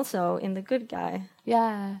 But also in The Good Guy.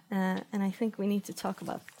 Yeah. And I think we need to talk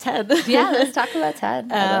about Ted. Yeah, let's talk about Ted.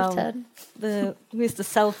 I love Ted. Who is the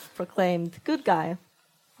self-proclaimed good guy.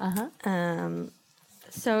 Uh-huh.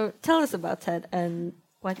 So tell us about Ted and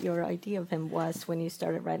what your idea of him was when you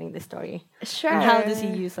started writing this story. Sure. And how does he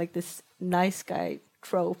use, like, this nice guy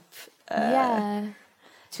trope to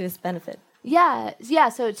his benefit? Yeah. Yeah.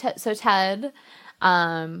 So Ted,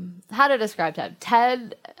 how to describe Ted?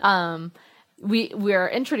 Ted, we're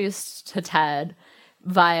introduced to Ted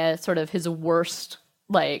via sort of his worst,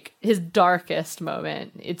 like, his darkest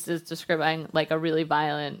moment. It's just describing, like, a really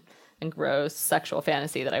violent and gross sexual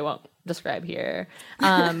fantasy that I won't describe here.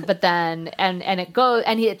 But then, and it goes,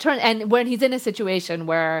 and when he's in a situation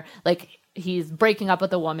where, like, he's breaking up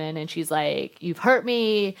with a woman and she's like, you've hurt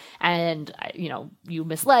me and, you know, you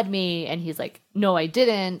misled me. And he's like, no, I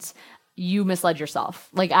didn't. You misled yourself.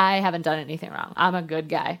 Like, I haven't done anything wrong. I'm a good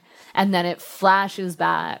guy. And then it flashes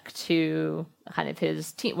back to kind of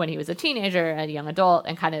his when he was a teenager, a young adult,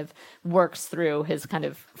 and kind of works through his kind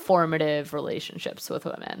of formative relationships with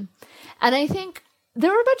women. And I think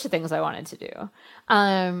there were a bunch of things I wanted to do.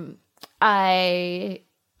 I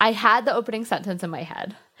had the opening sentence in my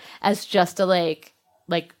head as just a like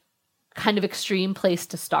kind of extreme place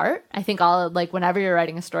to start. I think whenever you're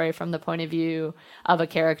writing a story from the point of view of a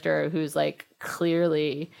character who's, like,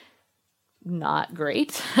 clearly not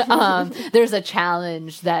great, there's a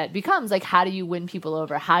challenge that becomes, like, how do you win people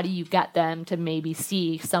over? How do you get them to maybe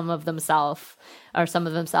see some of themselves, or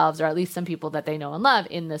at least some people that they know and love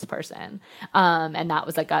in this person? And that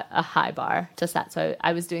was, like, a high bar to set. So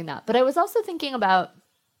I was doing that. But I was also thinking about,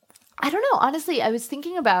 I don't know, honestly, I was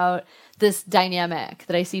thinking about this dynamic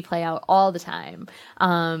that I see play out all the time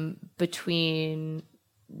between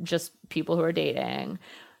just people who are dating,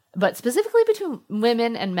 but specifically between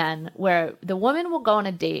women and men, where the woman will go on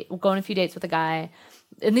a few dates with a guy.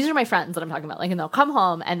 And these are my friends that I'm talking about. Like, and they'll come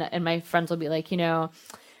home and my friends will be like, you know,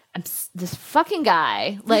 this fucking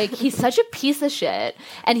guy, like, he's such a piece of shit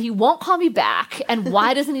and he won't call me back. And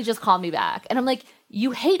why doesn't he just call me back? And I'm like,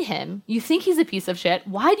 you hate him. You think he's a piece of shit.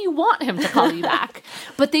 Why do you want him to call you back?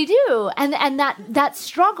 But they do. And that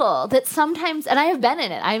struggle that sometimes, and I have been in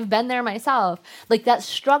it, I have been there myself, like, that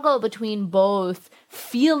struggle between both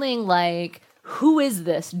feeling like, who is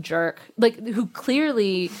this jerk? Like, who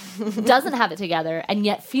clearly doesn't have it together, and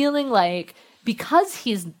yet feeling like, because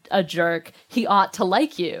he's a jerk, he ought to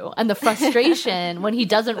like you. And the frustration when he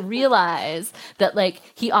doesn't realize that, like,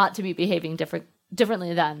 he ought to be behaving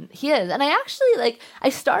differently than he is. And I actually, like, I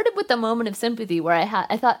started with the moment of sympathy where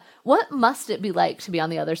I thought, what must it be like to be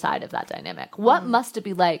on the other side of that dynamic? What must it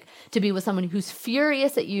be like to be with someone who's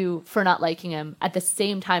furious at you for not liking him, at the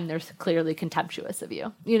same time they're clearly contemptuous of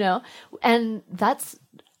you, you know? And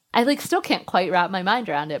I, like, still can't quite wrap my mind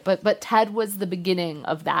around it, but Ted was the beginning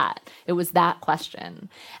of that. It was that question.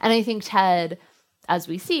 And I think Ted, as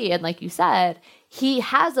we see, and like you said, he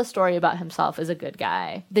has a story about himself as a good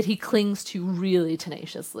guy that he clings to really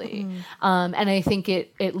tenaciously. And I think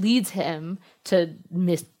it leads him to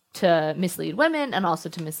mislead women and also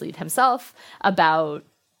to mislead himself about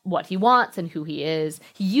what he wants and who he is.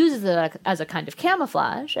 He uses it as a kind of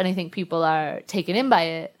camouflage, and I think people are taken in by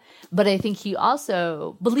it. But I think he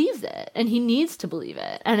also believes it, and he needs to believe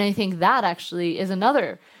it. And I think that actually is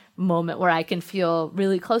another moment where I can feel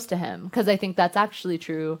really close to him, because I think that's actually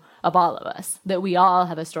true of all of us, that we all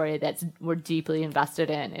have a story that we're deeply invested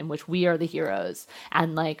in which we are the heroes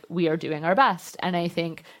and like we are doing our best. And I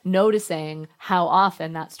think noticing how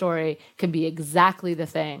often that story can be exactly the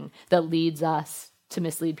thing that leads us to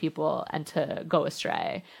mislead people and to go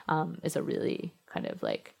astray is a really kind of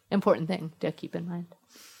like important thing to keep in mind.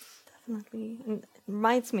 Definitely. And it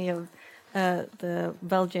reminds me of the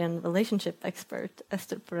Belgian relationship expert,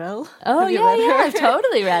 Esther Perel. Oh, yeah, I've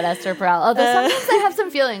totally read Esther Perel. Although sometimes I have some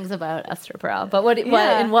feelings about Esther Perel. But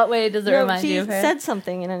in what way does it remind you of her? She said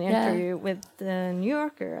something in an interview with the New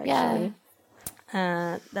Yorker, actually,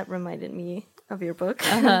 that reminded me of your book.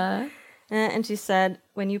 And she said,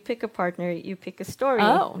 when you pick a partner, you pick a story.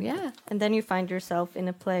 Oh, yeah. And then you find yourself in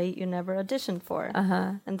a play you never auditioned for.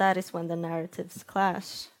 And that is when the narratives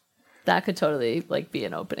clash. That could totally like be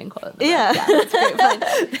an opening quote. Yeah.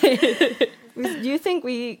 That's great. Do you think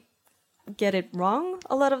we get it wrong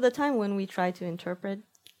a lot of the time when we try to interpret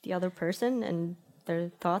the other person and their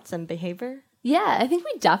thoughts and behavior? Yeah, I think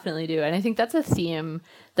we definitely do. And I think that's a theme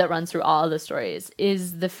that runs through all of the stories,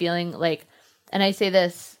 is the feeling like, and I say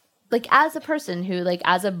this like as a person who, like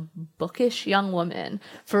as a bookish young woman,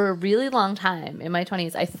 for a really long time in my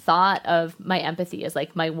 20s, I thought of my empathy as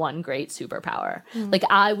like my one great superpower. Like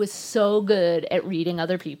I was so good at reading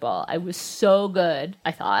other people. I was so good,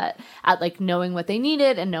 I thought, at like knowing what they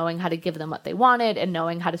needed and knowing how to give them what they wanted and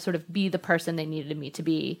knowing how to sort of be the person they needed me to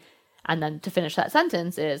be. And then to finish that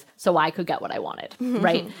sentence is, so I could get what I wanted,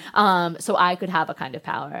 right? So I could have a kind of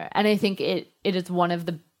power. And I think it is one of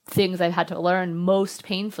the things I've had to learn most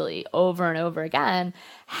painfully over and over again,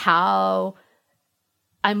 how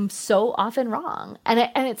I'm so often wrong. And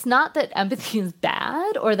it's not that empathy is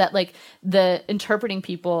bad or that like the interpreting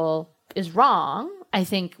people is wrong. I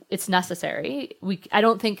think it's necessary. I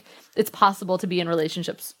don't think it's possible to be in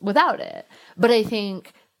relationships without it. But I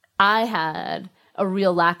think I had a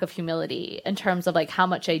real lack of humility in terms of like how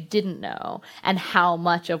much I didn't know and how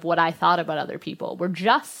much of what I thought about other people were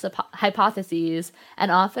just hypotheses,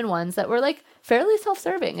 and often ones that were like fairly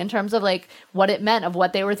self-serving in terms of like what it meant of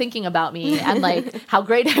what they were thinking about me and like how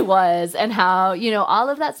great I was and how, you know, all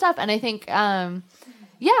of that stuff. And I think,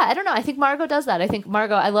 I don't know. I think Margot does that. I think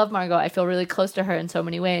I love Margot. I feel really close to her in so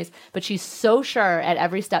many ways, but she's so sure at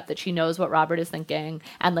every step that she knows what Robert is thinking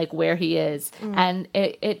and like where he is. And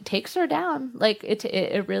it takes her down. Like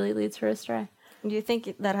it really leads her astray. Do you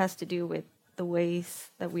think that has to do with the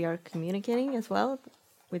ways that we are communicating as well?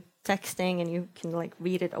 With texting, and you can like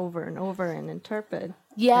read it over and over and interpret.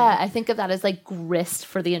 Yeah, I think of that as like grist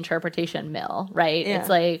for the interpretation mill, right? Yeah. It's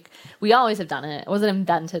like we always have done it. It wasn't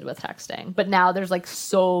invented with texting, but now there's like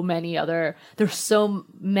there's so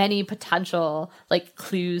many potential like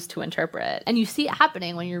clues to interpret. And you see it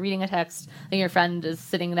happening when you're reading a text and your friend is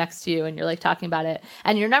sitting next to you and you're like talking about it,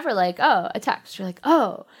 and you're never like, oh, a text. You're like,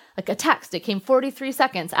 oh, like a text. It came 43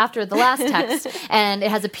 seconds after the last text and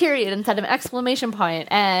it has a period instead of an exclamation point,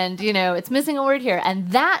 and you know, it's missing a word here,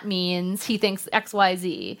 and that means he thinks XYZ.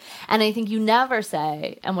 And I think you never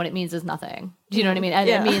say, and what it means is nothing. Do you know what I mean? And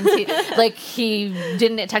it means he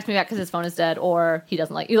didn't text me back because his phone is dead, or he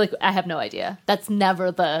doesn't like you. Like, I have no idea. That's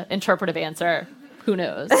never the interpretive answer. Who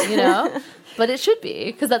knows, you know? But it should be,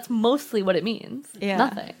 because that's mostly what it means. Yeah.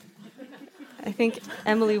 Nothing. I think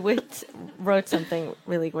Emily Witt wrote something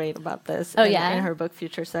really great about this. Oh, in her book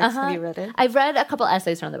Future Sex. Have you read it? I've read a couple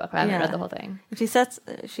essays from the book, but I haven't read the whole thing. She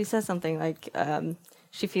says something like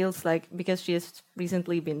she feels like, because she has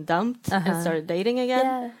recently been dumped and started dating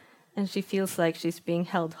again, and she feels like she's being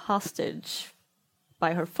held hostage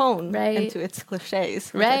by her phone and to its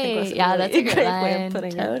cliches. Which I think was that's a great way of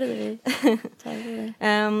putting it. Totally.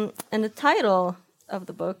 And the title of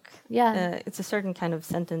the book, it's a certain kind of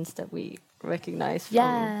sentence that we recognize from,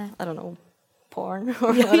 I don't know, porn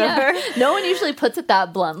or whatever. No one usually puts it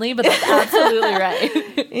that bluntly, but that's absolutely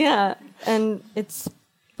right. Yeah, and it's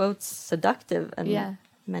both seductive and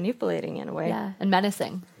manipulating in a way. Yeah, and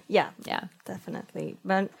menacing. Yeah, definitely.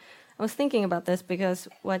 But I was thinking about this because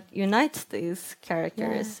what unites these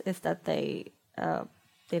characters is that they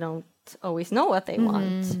don't always know what they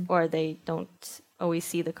want, or they don't always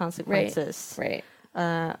see the consequences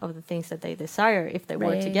of the things that they desire if they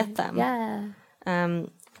were to get them. Yeah.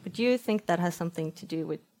 But do you think that has something to do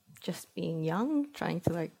with just being young, trying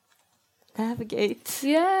to like navigate?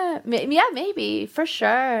 Yeah, maybe for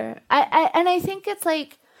sure. I think it's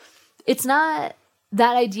like, it's not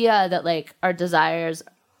that idea that like our desires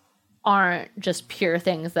aren't just pure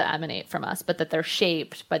things that emanate from us, but that they're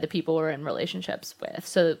shaped by the people we're in relationships with.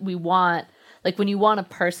 So we want, like, when you want a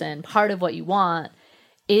person, part of what you want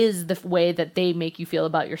is the way that they make you feel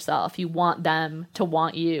about yourself. You want them to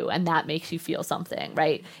want you, and that makes you feel something,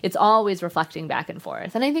 right? It's always reflecting back and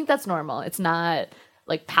forth. And I think that's normal. It's not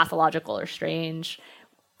like pathological or strange,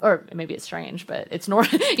 or maybe it's strange, but it's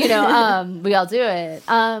normal, we all do it.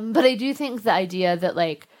 But I do think the idea that,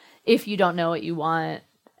 like, if you don't know what you want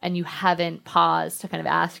and you haven't paused to kind of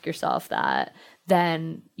ask yourself that,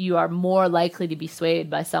 then you are more likely to be swayed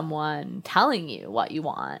by someone telling you what you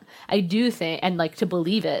want. I do think, and like to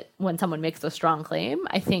believe it when someone makes a strong claim,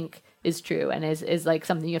 I think is true and is like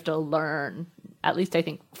something you have to learn. At least I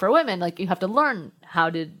think for women, like you have to learn how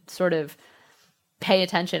to sort of pay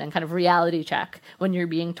attention and kind of reality check when you're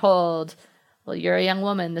being told, well, you're a young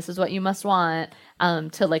woman, this is what you must want,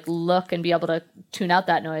 to like look and be able to tune out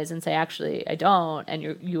that noise and say, actually, I don't, and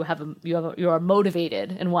you are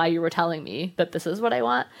motivated in why you were telling me that this is what I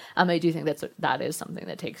want. I do think that is something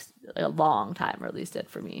that takes a long time, or at least it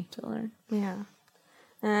for me, to learn. Yeah,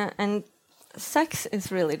 and sex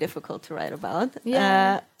is really difficult to write about.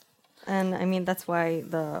 Yeah, and I mean that's why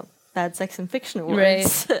the Bad Sex and Fiction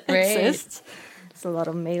Awards exist. A lot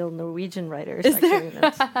of male Norwegian writers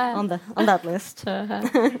on that list.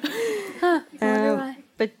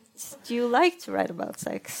 But do you like to write about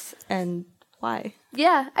sex, and why?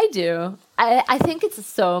 Yeah, I do. I think it's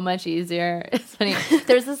so much easier. It's funny.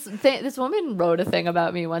 There's this woman wrote a thing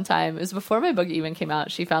about me one time. It was before my book even came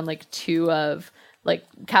out. She found like 2 of like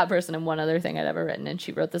Cat Person and one other thing I'd ever written, and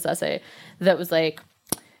she wrote this essay that was like,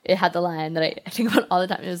 it had the line that I think about all the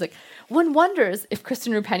time. It was like, one wonders if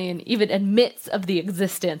Kristen Roupenian even admits of the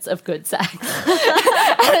existence of good sex. And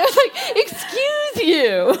I was like, excuse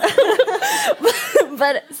you.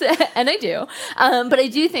 And I do. But I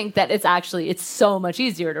do think that it's so much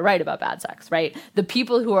easier to write about bad sex, right? The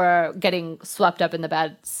people who are getting swept up in the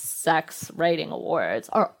bad sex writing awards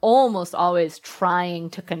are almost always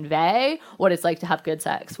trying to convey what it's like to have good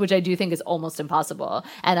sex, which I do think is almost impossible.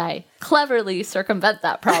 And I cleverly circumvent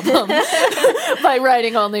that problem by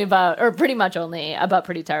writing only about, or pretty much only about,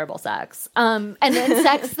 pretty terrible sex. And then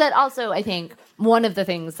sex that also, I think, one of the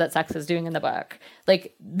things that sex is doing in the book,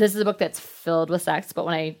 like, this is a book that's filled with sex, but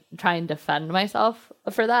when I try and defend myself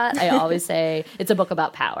for that, I always say it's a book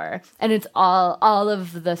about power. And it's all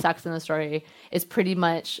of the sex in the story is pretty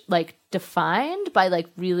much like defined by like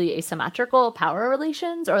really asymmetrical power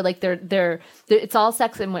relations, or like they're it's all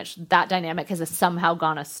sex in which that dynamic has somehow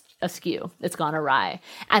gone askew. It's gone awry.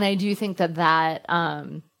 And I do think that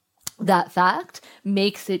fact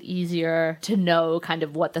makes it easier to know kind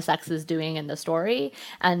of what the sex is doing in the story,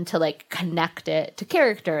 and to like connect it to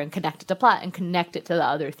character and connect it to plot and connect it to the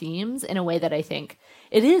other themes in a way that I think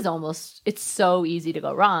it's so easy to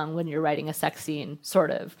go wrong when you're writing a sex scene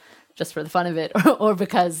sort of just for the fun of it, or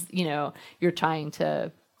because, you're trying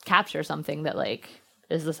to capture something that like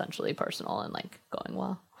is essentially personal and like going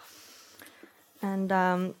well.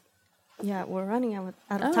 And yeah, we're running out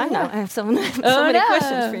of time now. I have so many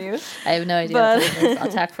questions for you. I have no idea what to do.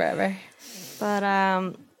 I'll talk forever. But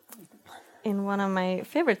in one of my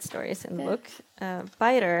favorite stories in the book,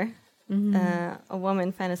 Biter, a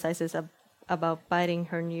woman fantasizes about biting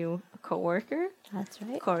her new co-worker. That's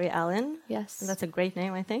right. Corey Allen. Yes. And that's a great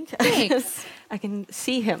name, I think. Thanks. I can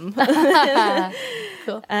see him.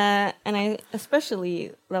 Cool. And I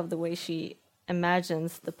especially love the way she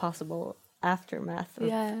imagines the possible aftermath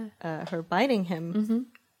of her biting him.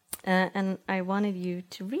 And I wanted you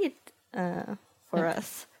to read for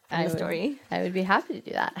us the story. I would be happy to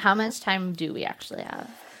do that. How much time do we actually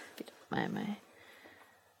have? If you don't mind.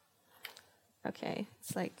 Okay,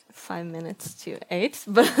 it's like 5 minutes to 8,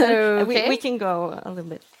 but we can go a little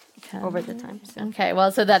bit over the time. So. Okay,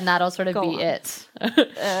 well, so then that'll sort of be it.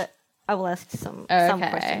 I will ask some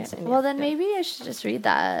questions. Well, then maybe I should just read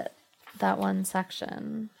that one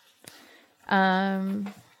section.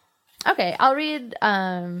 Okay, I'll read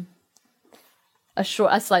a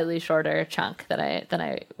slightly shorter chunk than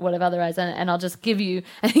I would have otherwise, and I'll just give you.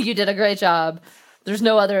 I think you did a great job. There's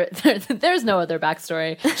no other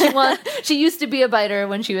backstory. She used to be a biter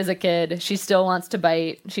when she was a kid. She still wants to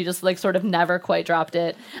bite. She just like sort of never quite dropped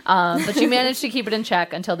it. But she managed to keep it in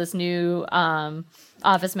check until this new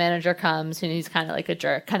office manager comes, and he's kind of like a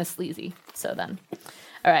jerk, kind of sleazy. So then,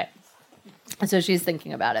 all right. So she's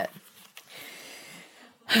thinking about it.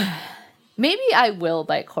 Maybe I will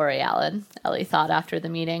bite Corey Allen, Ellie thought after the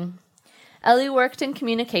meeting. Ellie worked in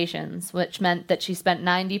communications, which meant that she spent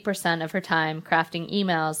 90% of her time crafting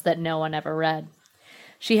emails that no one ever read.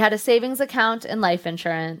 She had a savings account and life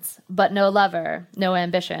insurance, but no lover, no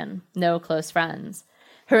ambition, no close friends.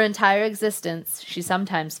 Her entire existence, she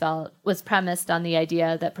sometimes felt, was premised on the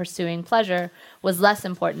idea that pursuing pleasure was less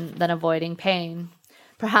important than avoiding pain.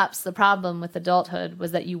 Perhaps the problem with adulthood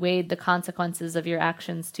was that you weighed the consequences of your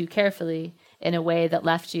actions too carefully in a way that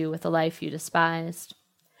left you with a life you despised.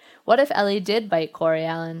 What if Ellie did bite Corey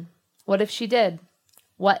Allen? What if she did?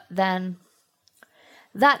 What then?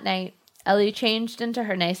 That night, Ellie changed into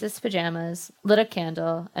her nicest pajamas, lit a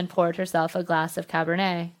candle, and poured herself a glass of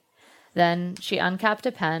Cabernet. Then she uncapped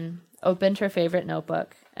a pen, opened her favorite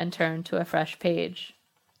notebook, and turned to a fresh page.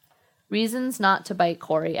 Reasons not to bite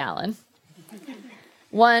Corey Allen.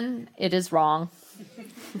 1, it is wrong.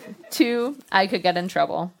 2, I could get in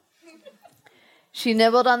trouble. She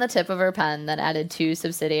nibbled on the tip of her pen, then added 2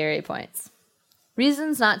 subsidiary points.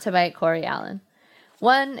 Reasons not to bite Corey Allen.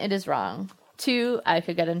 1, it is wrong. 2, I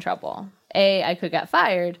could get in trouble. A, I could get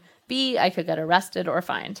fired. B, I could get arrested or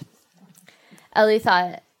fined. Ellie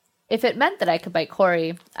thought, if it meant that I could bite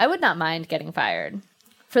Corey, I would not mind getting fired.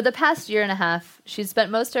 For the past year and a half, she'd spent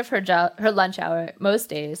most of her lunch hour, most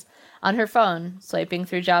days, on her phone, swiping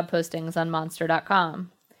through job postings on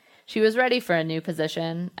Monster.com. She was ready for a new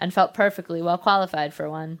position and felt perfectly well qualified for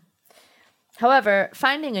one. However,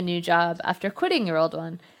 finding a new job after quitting your old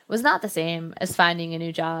one was not the same as finding a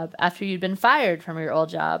new job after you'd been fired from your old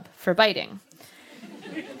job for biting.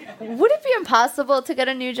 Would it be impossible to get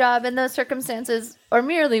a new job in those circumstances, or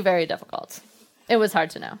merely very difficult? It was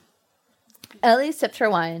hard to know. Ellie sipped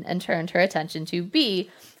her wine and turned her attention to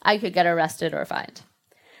B, I could get arrested or fined.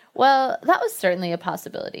 Well, that was certainly a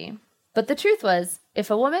possibility. But the truth was,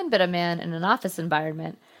 if a woman bit a man in an office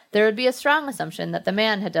environment, there would be a strong assumption that the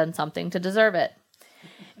man had done something to deserve it.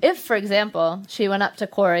 If, for example, she went up to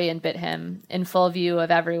Corey and bit him in full view of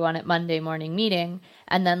everyone at Monday morning meeting,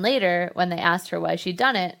 and then later, when they asked her why she'd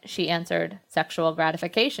done it, she answered sexual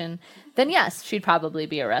gratification, then yes, she'd probably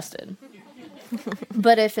be arrested.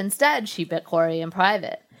 But if instead she bit Corey in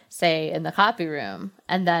private, say in the copy room,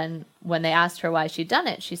 and then when they asked her why she'd done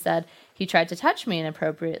it, she said, he tried to touch me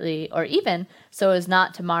inappropriately, or even, so as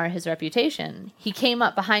not to mar his reputation, he came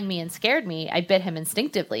up behind me and scared me, I bit him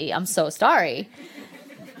instinctively, I'm so sorry,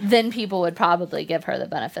 then people would probably give her the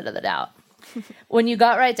benefit of the doubt. When you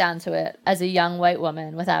got right down to it, as a young white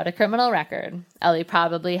woman without a criminal record, Ellie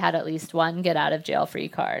probably had at least one get-out-of-jail-free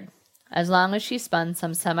card. As long as she spun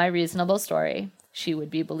some semi-reasonable story, she would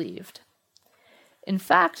be believed. In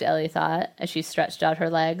fact, Ellie thought, as she stretched out her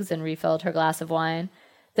legs and refilled her glass of wine,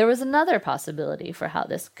 there was another possibility for how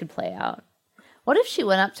this could play out. What if she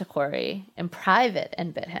went up to Corey in private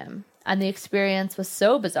and bit him, and the experience was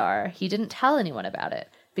so bizarre he didn't tell anyone about it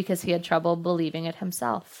because he had trouble believing it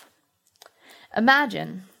himself?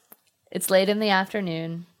 Imagine, it's late in the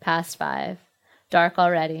afternoon, past 5, dark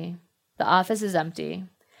already, the office is empty,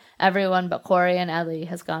 everyone but Corey and Ellie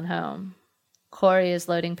has gone home. Corey is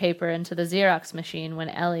loading paper into the Xerox machine when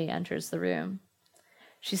Ellie enters the room.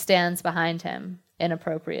 She stands behind him,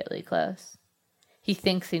 inappropriately close. He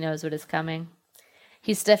thinks he knows what is coming.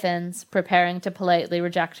 He stiffens, preparing to politely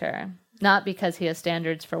reject her, not because he has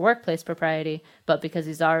standards for workplace propriety, but because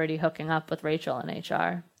he's already hooking up with Rachel in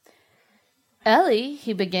HR. Ellie,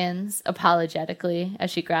 he begins, apologetically,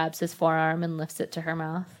 as she grabs his forearm and lifts it to her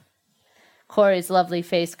mouth. Corey's lovely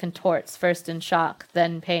face contorts, first in shock,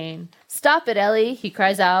 then pain. Stop it, Ellie, he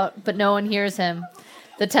cries out, but no one hears him.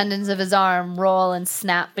 The tendons of his arm roll and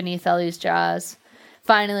snap beneath Ellie's jaws.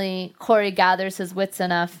 Finally, Corey gathers his wits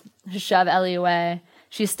enough to shove Ellie away.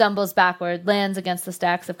 She stumbles backward, lands against the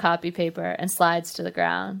stacks of copy paper, and slides to the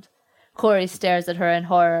ground. Corey stares at her in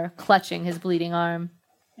horror, clutching his bleeding arm.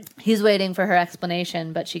 He's waiting for her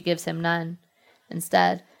explanation, but she gives him none.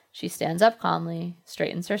 Instead, she stands up calmly,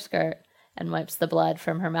 straightens her skirt, and wipes the blood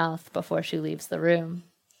from her mouth before she leaves the room.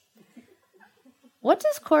 What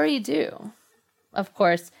does Corey do? Of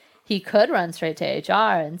course, he could run straight to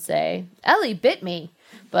HR and say, Ellie bit me,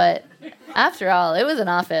 but after all, it was an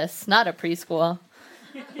office, not a preschool.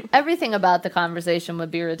 Everything about the conversation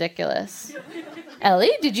would be ridiculous.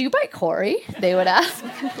 Ellie, did you bite Corey? They would ask.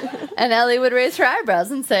 And Ellie would raise her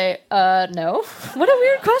eyebrows and say, no. What a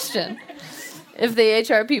weird question. If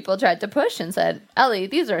the HR people tried to push and said, Ellie,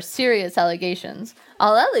 these are serious allegations,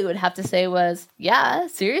 all Ellie would have to say was, yeah,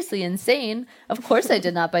 seriously insane. Of course I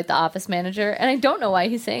did not bite the office manager, and I don't know why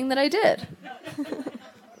he's saying that I did.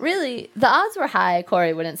 Really, the odds were high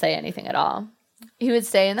Corey wouldn't say anything at all. He would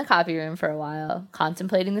stay in the copy room for a while,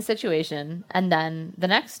 contemplating the situation, and then, the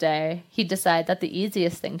next day, he'd decide that the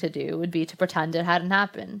easiest thing to do would be to pretend it hadn't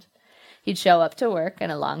happened. He'd show up to work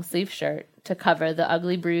in a long-sleeve shirt to cover the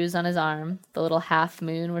ugly bruise on his arm, the little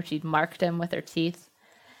half-moon where she'd marked him with her teeth,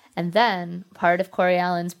 And then part of Corey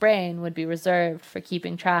Allen's brain would be reserved for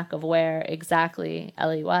keeping track of where exactly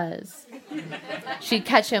Ellie was. She'd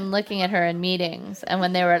catch him looking at her in meetings, and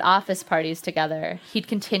when they were at office parties together, he'd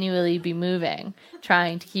continually be moving,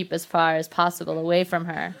 trying to keep as far as possible away from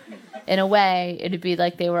her. In a way, it'd be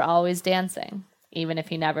like they were always dancing, even if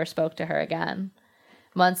he never spoke to her again.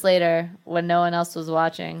 Months later, when no one else was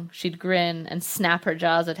watching, she'd grin and snap her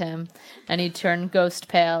jaws at him, and he'd turn ghost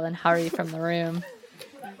pale and hurry from the room.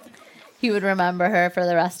 He would remember her for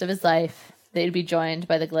the rest of his life. They'd be joined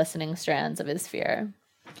by the glistening strands of his fear.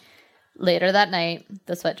 Later that night,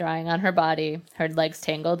 the sweat drying on her body, her legs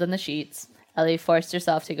tangled in the sheets, Ellie forced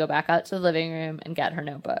herself to go back out to the living room and get her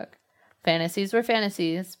notebook. Fantasies were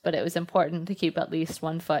fantasies, but it was important to keep at least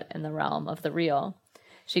one foot in the realm of the real.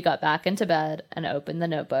 She got back into bed and opened the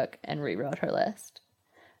notebook and rewrote her list.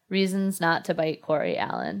 Reasons not to bite Corey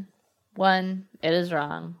Allen. 1, it is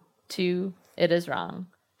wrong. 2, it is wrong.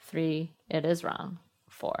 3, it is wrong.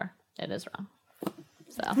 4, it is wrong.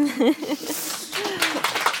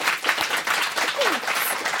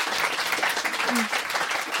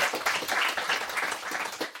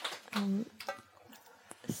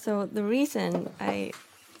 So the reason I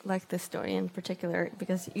like this story in particular,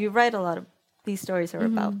 because you write a lot of these stories are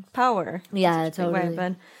about power. Yeah, in such a big way,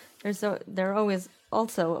 totally. but they're always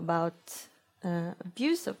also about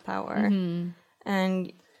abuse of power,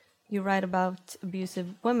 and you write about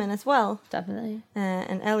abusive women as well. Definitely.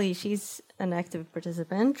 And Ellie, she's an active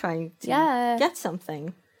participant trying to get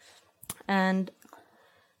something. And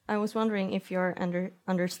I was wondering if your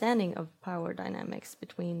understanding of power dynamics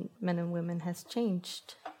between men and women has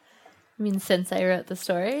changed. I mean, since I wrote the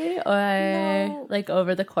story, or like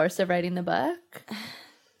over the course of writing the book?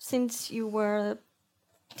 Since you were a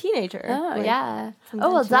teenager. Oh, like, yeah. from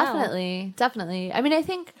Oh, well, then to now. definitely. Definitely. I mean, I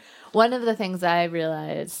think one of the things I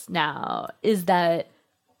realize now is that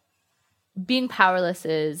being powerless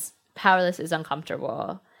is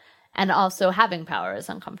uncomfortable. And also having power is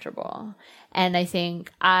uncomfortable. And I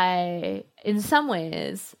think in some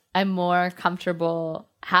ways, I'm more comfortable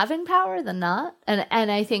having power than not.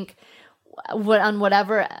 And I think on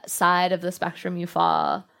whatever side of the spectrum you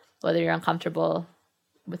fall, whether you're uncomfortable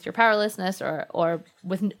with your powerlessness or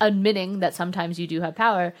with admitting that sometimes you do have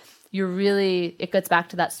power, it gets back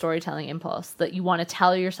to that storytelling impulse that you want to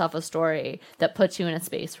tell yourself a story that puts you in a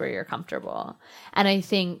space where you're comfortable. And I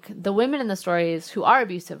think the women in the stories who are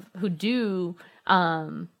abusive, who do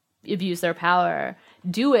abuse their power,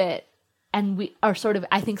 do it. And we are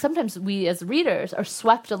I think sometimes we as readers are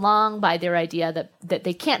swept along by their idea that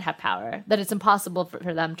they can't have power, that it's impossible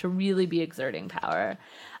for them to really be exerting power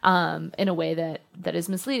in a way that is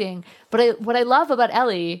misleading. But what I love about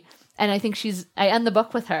Ellie, and I think I end the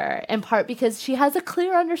book with her, in part because she has a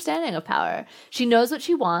clear understanding of power. She knows what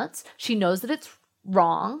she wants. She knows that it's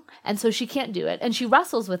wrong, and so she can't do it. And she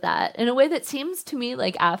wrestles with that in a way that seems to me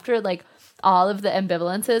like after like all of the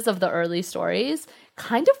ambivalences of the early stories,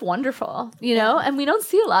 kind of wonderful, you know? And we don't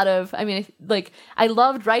see a lot of, I mean, like, I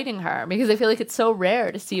loved writing her because I feel like it's so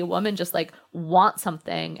rare to see a woman just like want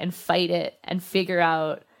something and fight it and figure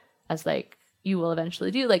out, as like you will eventually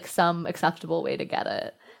do, like some acceptable way to get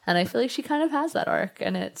it. And I feel like she kind of has that arc,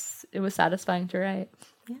 and it was satisfying to write.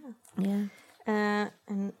 Yeah.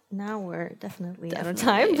 And now we're definitely out of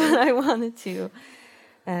time, but I wanted to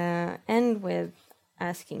end with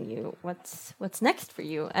asking you what's next for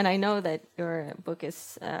you. And I know that your book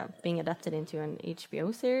is being adapted into an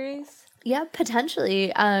HBO series. Yeah,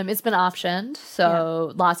 potentially. It's been optioned,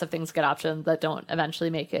 so lots of things get optioned that don't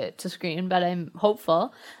eventually make it to screen, but I'm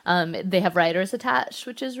hopeful. They have writers attached,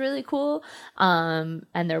 which is really cool. And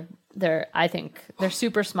I think they're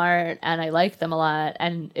super smart, and I like them a lot,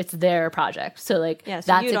 and it's their project. So like so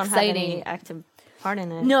that's you don't exciting. have any active part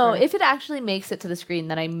in it. No, if it actually makes it to the screen,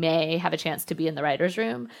 then I may have a chance to be in the writer's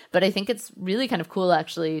room. But I think it's really kind of cool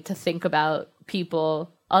actually to think about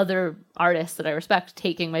other artists that I respect,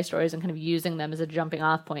 taking my stories and kind of using them as a jumping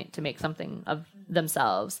off point to make something of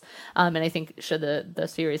themselves. And I think should the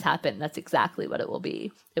series happen, that's exactly what it will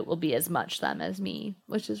be. It will be as much them as me,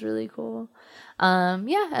 which is really cool. And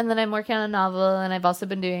then I'm working on a novel, and I've also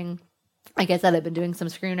been doing, like I said, I've been doing some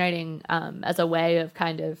screenwriting as a way of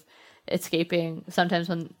kind of escaping sometimes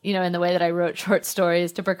when, you know, in the way that I wrote short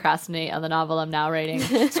stories to procrastinate on the novel, I'm now writing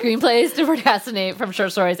screenplays to procrastinate from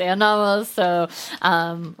short stories and novels. So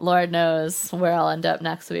Lord knows where I'll end up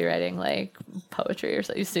next. To be writing like poetry or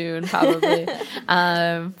something soon, probably.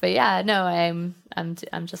 But yeah, no,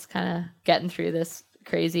 I'm just kind of getting through this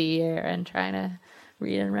crazy year and trying to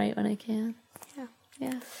read and write when I can.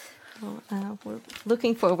 Yeah. we're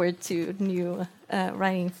looking forward to new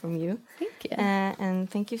writing from you. Thank you. And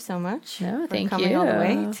thank you so much No, for thank coming you. all the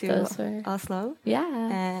way to Those were- Oslo. Yeah.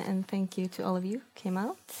 And thank you to all of you who came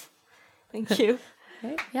out. Thank you.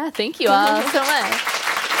 Yeah, thank you all so much.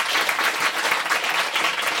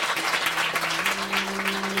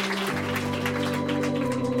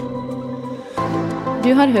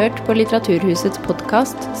 Du har hørt på Litteraturhusets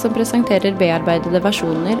podcast, som presenterer bearbeidede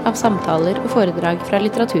versjoner av samtaler og foredrag fra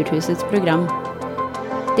Litteraturhusets program.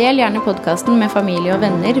 Del gjerne podcasten med familie og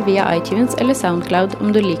venner via iTunes eller SoundCloud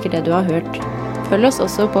om du liker det du har hørt. Følg oss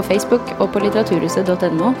også på Facebook og på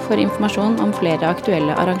litteraturhuset.no for informasjon om flere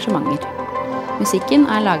aktuelle arrangementer. Musikken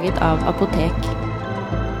er laget av Apotek.